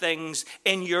better things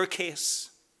in your case.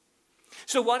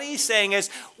 So what he's saying is,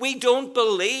 we don't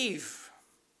believe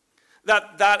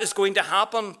that that is going to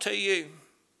happen to you.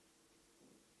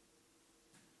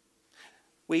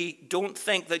 We don't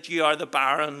think that you are the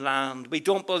barren land. We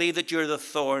don't believe that you're the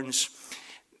thorns,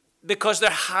 because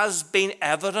there has been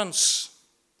evidence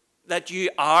that you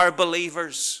are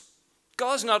believers.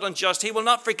 God's not unjust. He will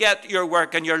not forget your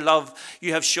work and your love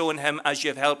you have shown him as you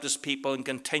have helped his people and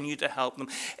continue to help them.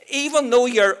 Even though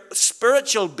you're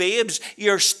spiritual babes,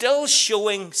 you're still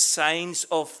showing signs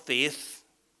of faith.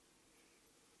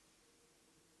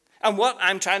 And what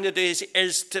I'm trying to do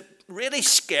is to really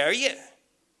scare you.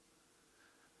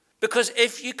 Because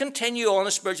if you continue on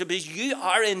a spiritual basis, you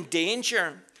are in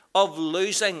danger of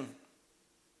losing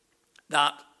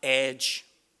that edge.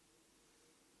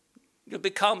 You'll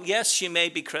become, yes, you may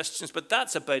be Christians, but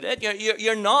that's about it.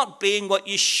 You're not being what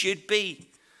you should be.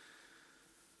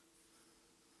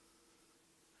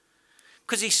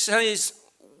 Because he says,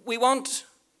 we want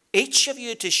each of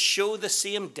you to show the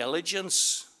same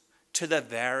diligence to the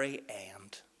very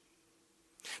end,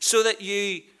 so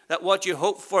that what you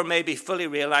hope for may be fully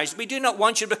realized. We do not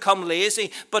want you to become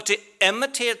lazy, but to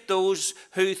imitate those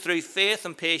who through faith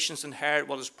and patience inherit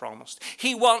what is promised.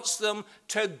 He wants them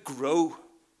to grow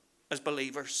as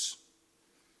believers.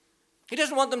 He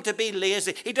doesn't want them to be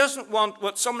lazy. He doesn't want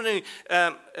what somebody,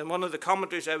 in one of the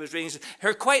commentaries I was reading,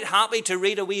 they're quite happy to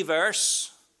read a wee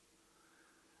verse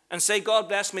and say, God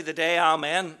bless me the day,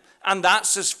 amen. And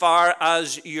that's as far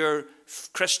as your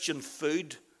Christian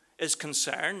food is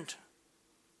concerned.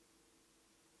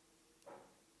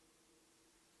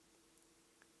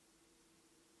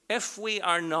 If we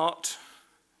are not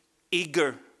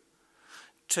eager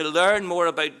to learn more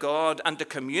about God and to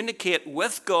communicate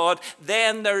with God,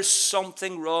 then there's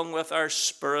something wrong with our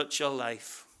spiritual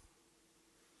life.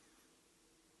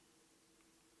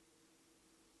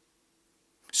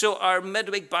 So our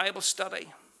midweek Bible study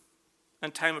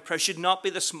and time of prayer should not be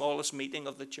the smallest meeting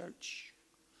of the church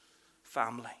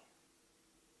family.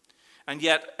 And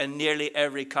yet in nearly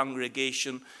every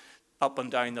congregation up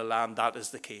and down the land, that is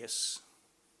the case.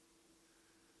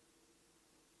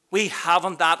 We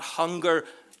haven't that hunger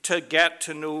to get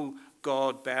to know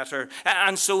God better.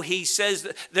 And so he says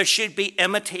that there should be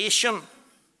imitation.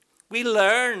 We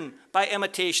learn by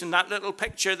imitation. That little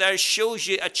picture there shows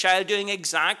you a child doing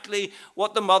exactly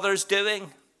what the mother's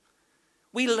doing.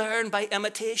 We learn by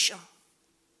imitation.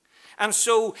 And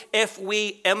so if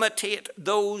we imitate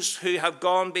those who have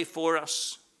gone before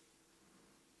us,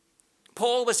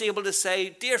 Paul was able to say,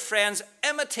 dear friends,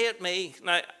 imitate me.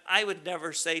 Now, I would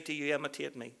never say to you,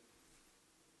 imitate me.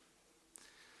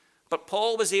 But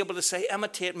Paul was able to say,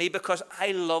 imitate me because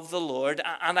I love the Lord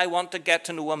and I want to get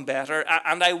to know him better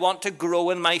and I want to grow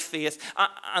in my faith.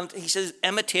 And he says,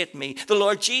 imitate me. The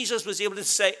Lord Jesus was able to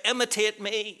say, imitate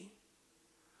me.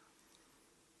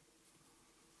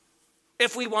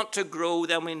 If we want to grow,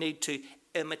 then we need to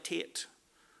imitate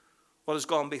what has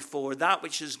gone before, that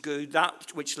which is good,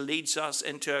 that which leads us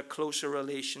into a closer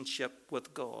relationship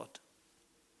with God.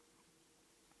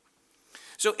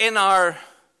 So in our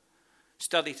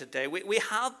study today, we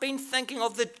have been thinking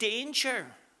of the danger.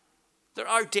 There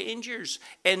are dangers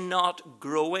in not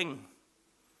growing.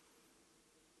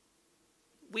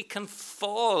 We can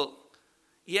fall,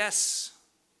 yes.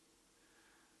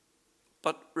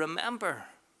 But remember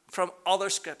from other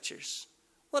scriptures,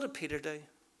 what did Peter do?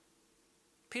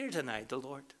 Peter denied the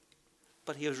Lord,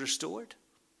 but he was restored.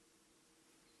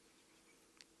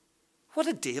 What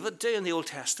did David do in the Old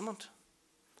Testament?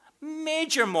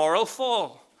 Major moral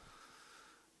fall.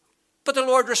 But the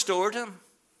Lord restored him.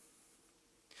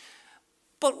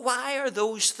 But why are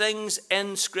those things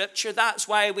in Scripture? That's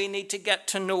why we need to get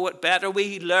to know it better.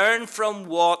 We learn from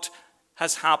what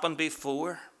has happened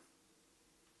before,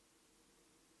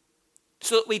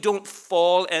 so that we don't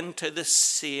fall into the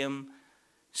same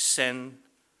sin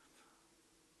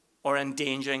or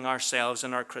endangering ourselves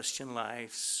in our Christian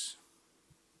lives.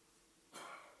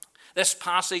 This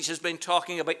passage has been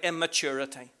talking about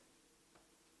immaturity.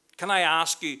 Can I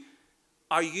ask you,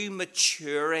 are you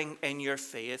maturing in your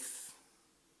faith?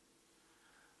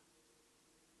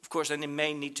 Of course, and you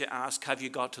may need to ask, have you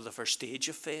got to the first stage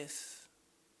of faith?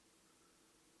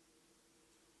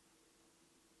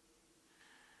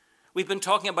 We've been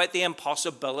talking about the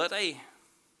impossibility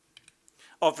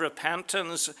of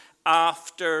repentance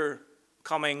after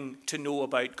coming to know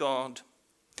about God.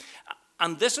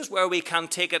 And this is where we can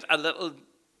take it a little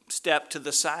step to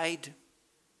the side.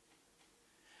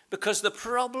 Because the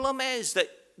problem is that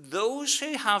those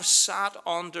who have sat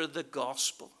under the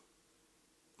gospel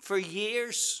for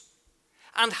years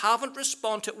and haven't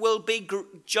responded will be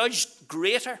judged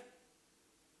greater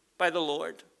by the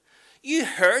Lord. You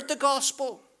heard the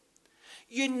gospel.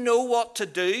 You know what to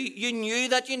do. You knew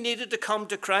that you needed to come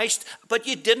to Christ, but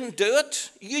you didn't do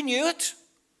it. You knew it.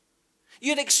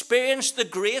 You'd experienced the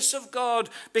grace of God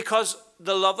because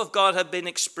the love of God had been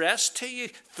expressed to you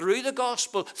through the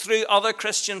gospel, through other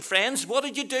Christian friends. What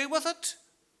did you do with it?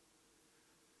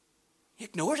 You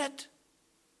ignored it.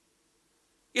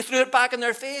 You threw it back in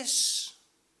their face.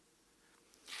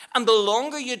 And the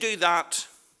longer you do that,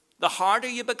 the harder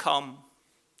you become.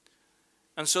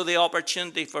 And so the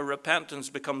opportunity for repentance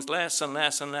becomes less and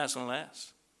less and less and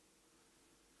less.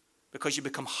 Because you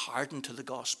become hardened to the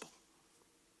gospel.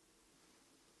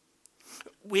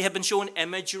 We have been shown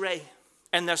imagery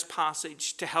in this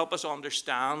passage to help us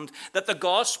understand that the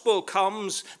gospel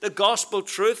comes, the gospel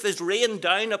truth is rained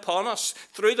down upon us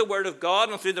through the word of God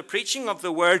and through the preaching of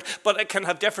the word, but it can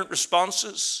have different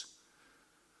responses.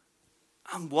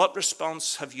 And what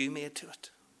response have you made to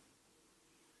it?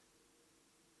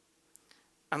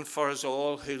 And for us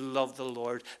all who love the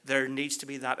Lord, there needs to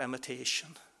be that imitation.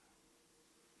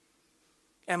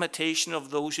 Imitation of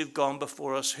those who've gone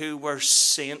before us, who were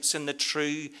saints in the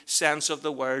true sense of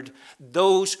the word.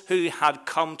 Those who had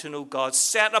come to know God,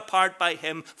 set apart by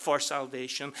him for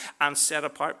salvation and set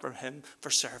apart for him for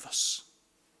service.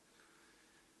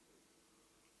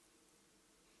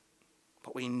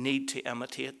 But we need to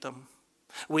imitate them.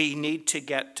 We need to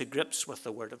get to grips with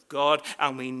the word of God,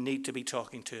 and we need to be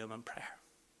talking to him in prayer.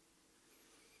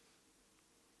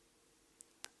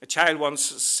 A child once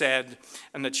said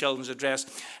in the children's address,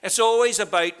 it's always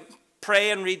about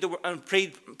pray and read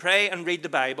the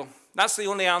Bible. That's the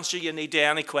only answer you need to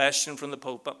any question from the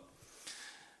pulpit.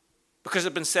 Because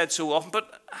it's been said so often,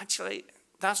 but actually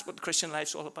that's what Christian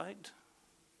life's all about.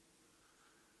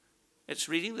 It's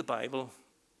reading the Bible,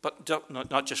 but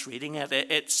not just reading it,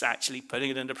 it's actually putting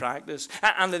it into practice.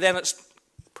 And then it's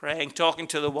praying, talking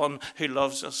to the one who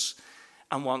loves us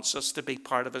and wants us to be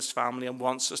part of his family and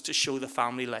wants us to show the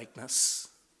family likeness.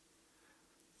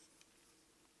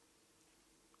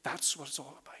 That's what it's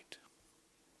all about.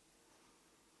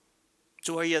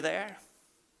 So are you there?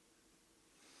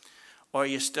 Or are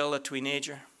you still a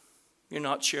teenager? You're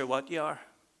not sure what you are?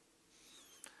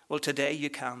 Well, today you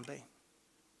can be.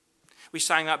 We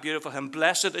sang that beautiful hymn,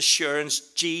 Blessed Assurance,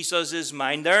 Jesus is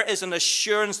mine. There is an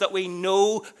assurance that we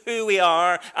know who we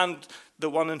are and the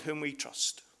one in whom we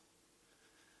trust.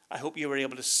 I hope you were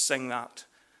able to sing that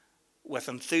with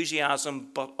enthusiasm,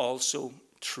 but also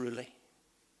truly.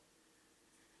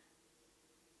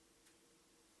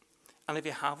 And if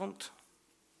you haven't,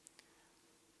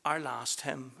 our last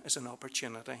hymn is an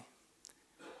opportunity,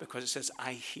 because it says,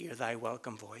 I hear thy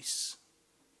welcome voice.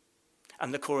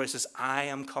 And the chorus is, I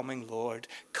am coming, Lord,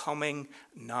 coming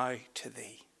now to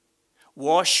thee.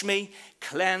 Wash me,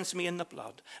 cleanse me in the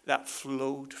blood that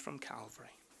flowed from Calvary.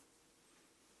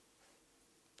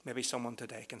 Maybe someone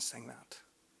today can sing that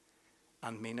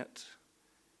and mean it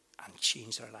and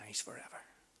change their lives forever.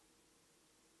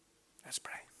 Let's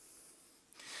pray.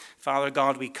 Father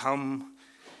God, we come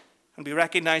and we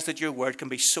recognize that your word can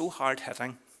be so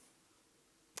hard-hitting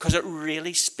because it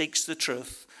really speaks the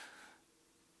truth.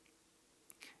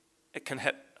 It can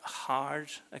hit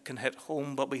hard, it can hit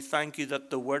home, but we thank you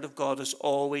that the word of God is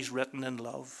always written in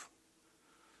love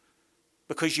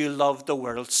because you love the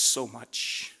world so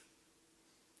much.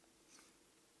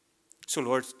 So,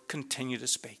 Lord, continue to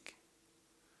speak.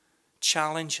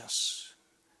 Challenge us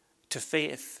to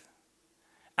faith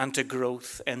and to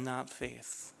growth in that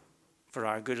faith for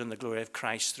our good and the glory of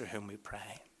Christ, through whom we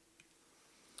pray.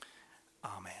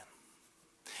 Amen.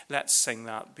 Let's sing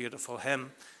that beautiful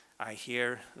hymn, I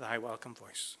hear thy welcome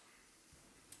voice.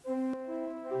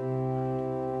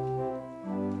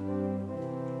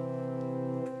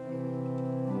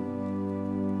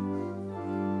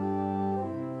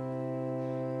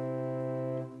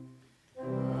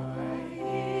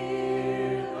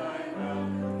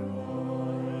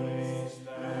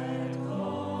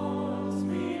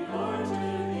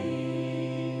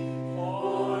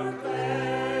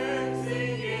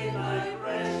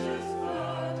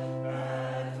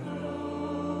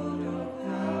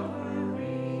 Now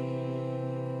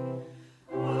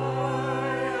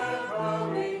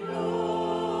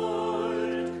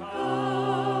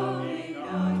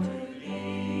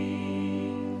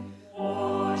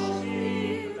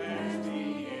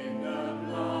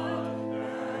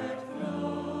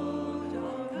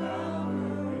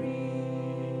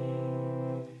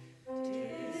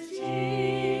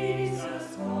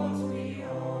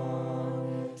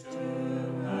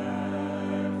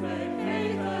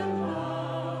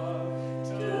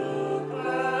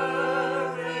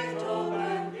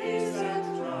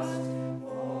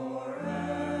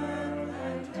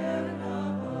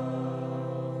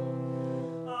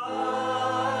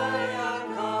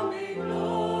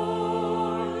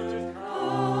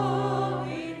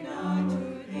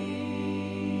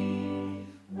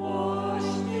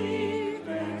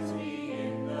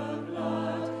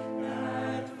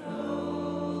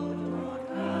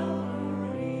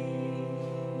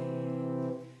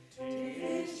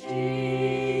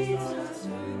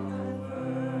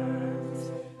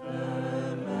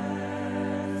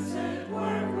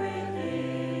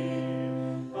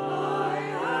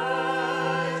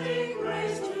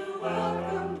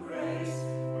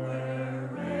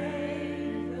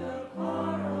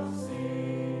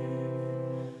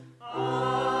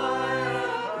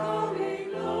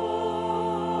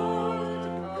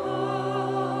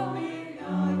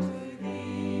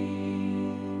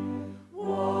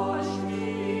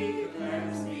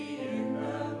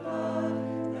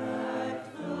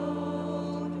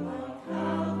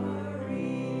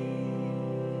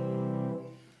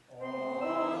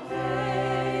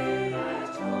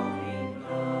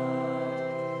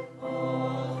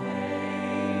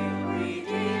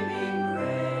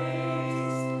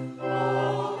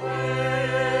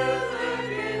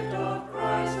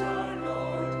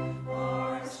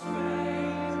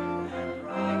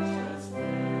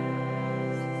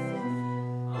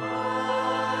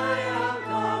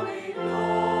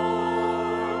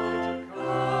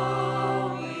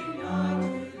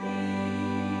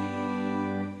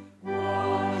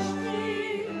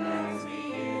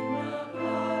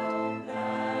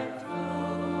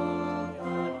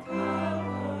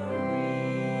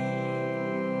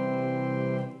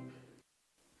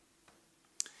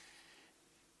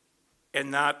in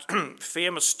that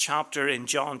famous chapter in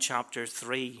John chapter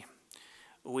 3,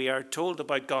 we are told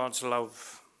about God's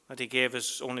love, that he gave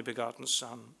his only begotten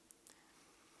Son.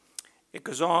 It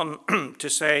goes on to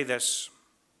say this: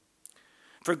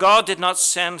 "For God did not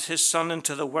send his Son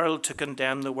into the world to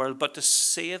condemn the world, but to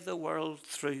save the world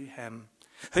through him.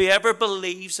 Whoever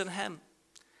believes in him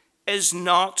is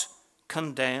not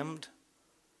condemned,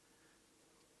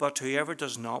 but whoever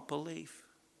does not believe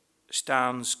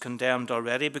stands condemned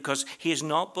already, because he has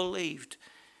not believed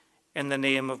in the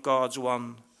name of God's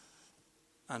one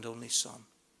and only Son."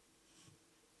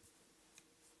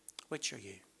 Which are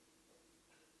you?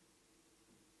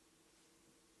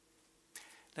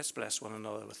 Let's bless one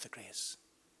another with the grace.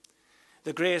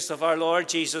 The grace of our Lord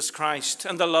Jesus Christ,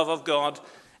 and the love of God,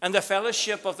 and the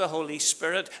fellowship of the Holy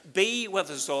Spirit be with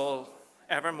us all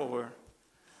evermore.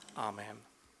 Amen.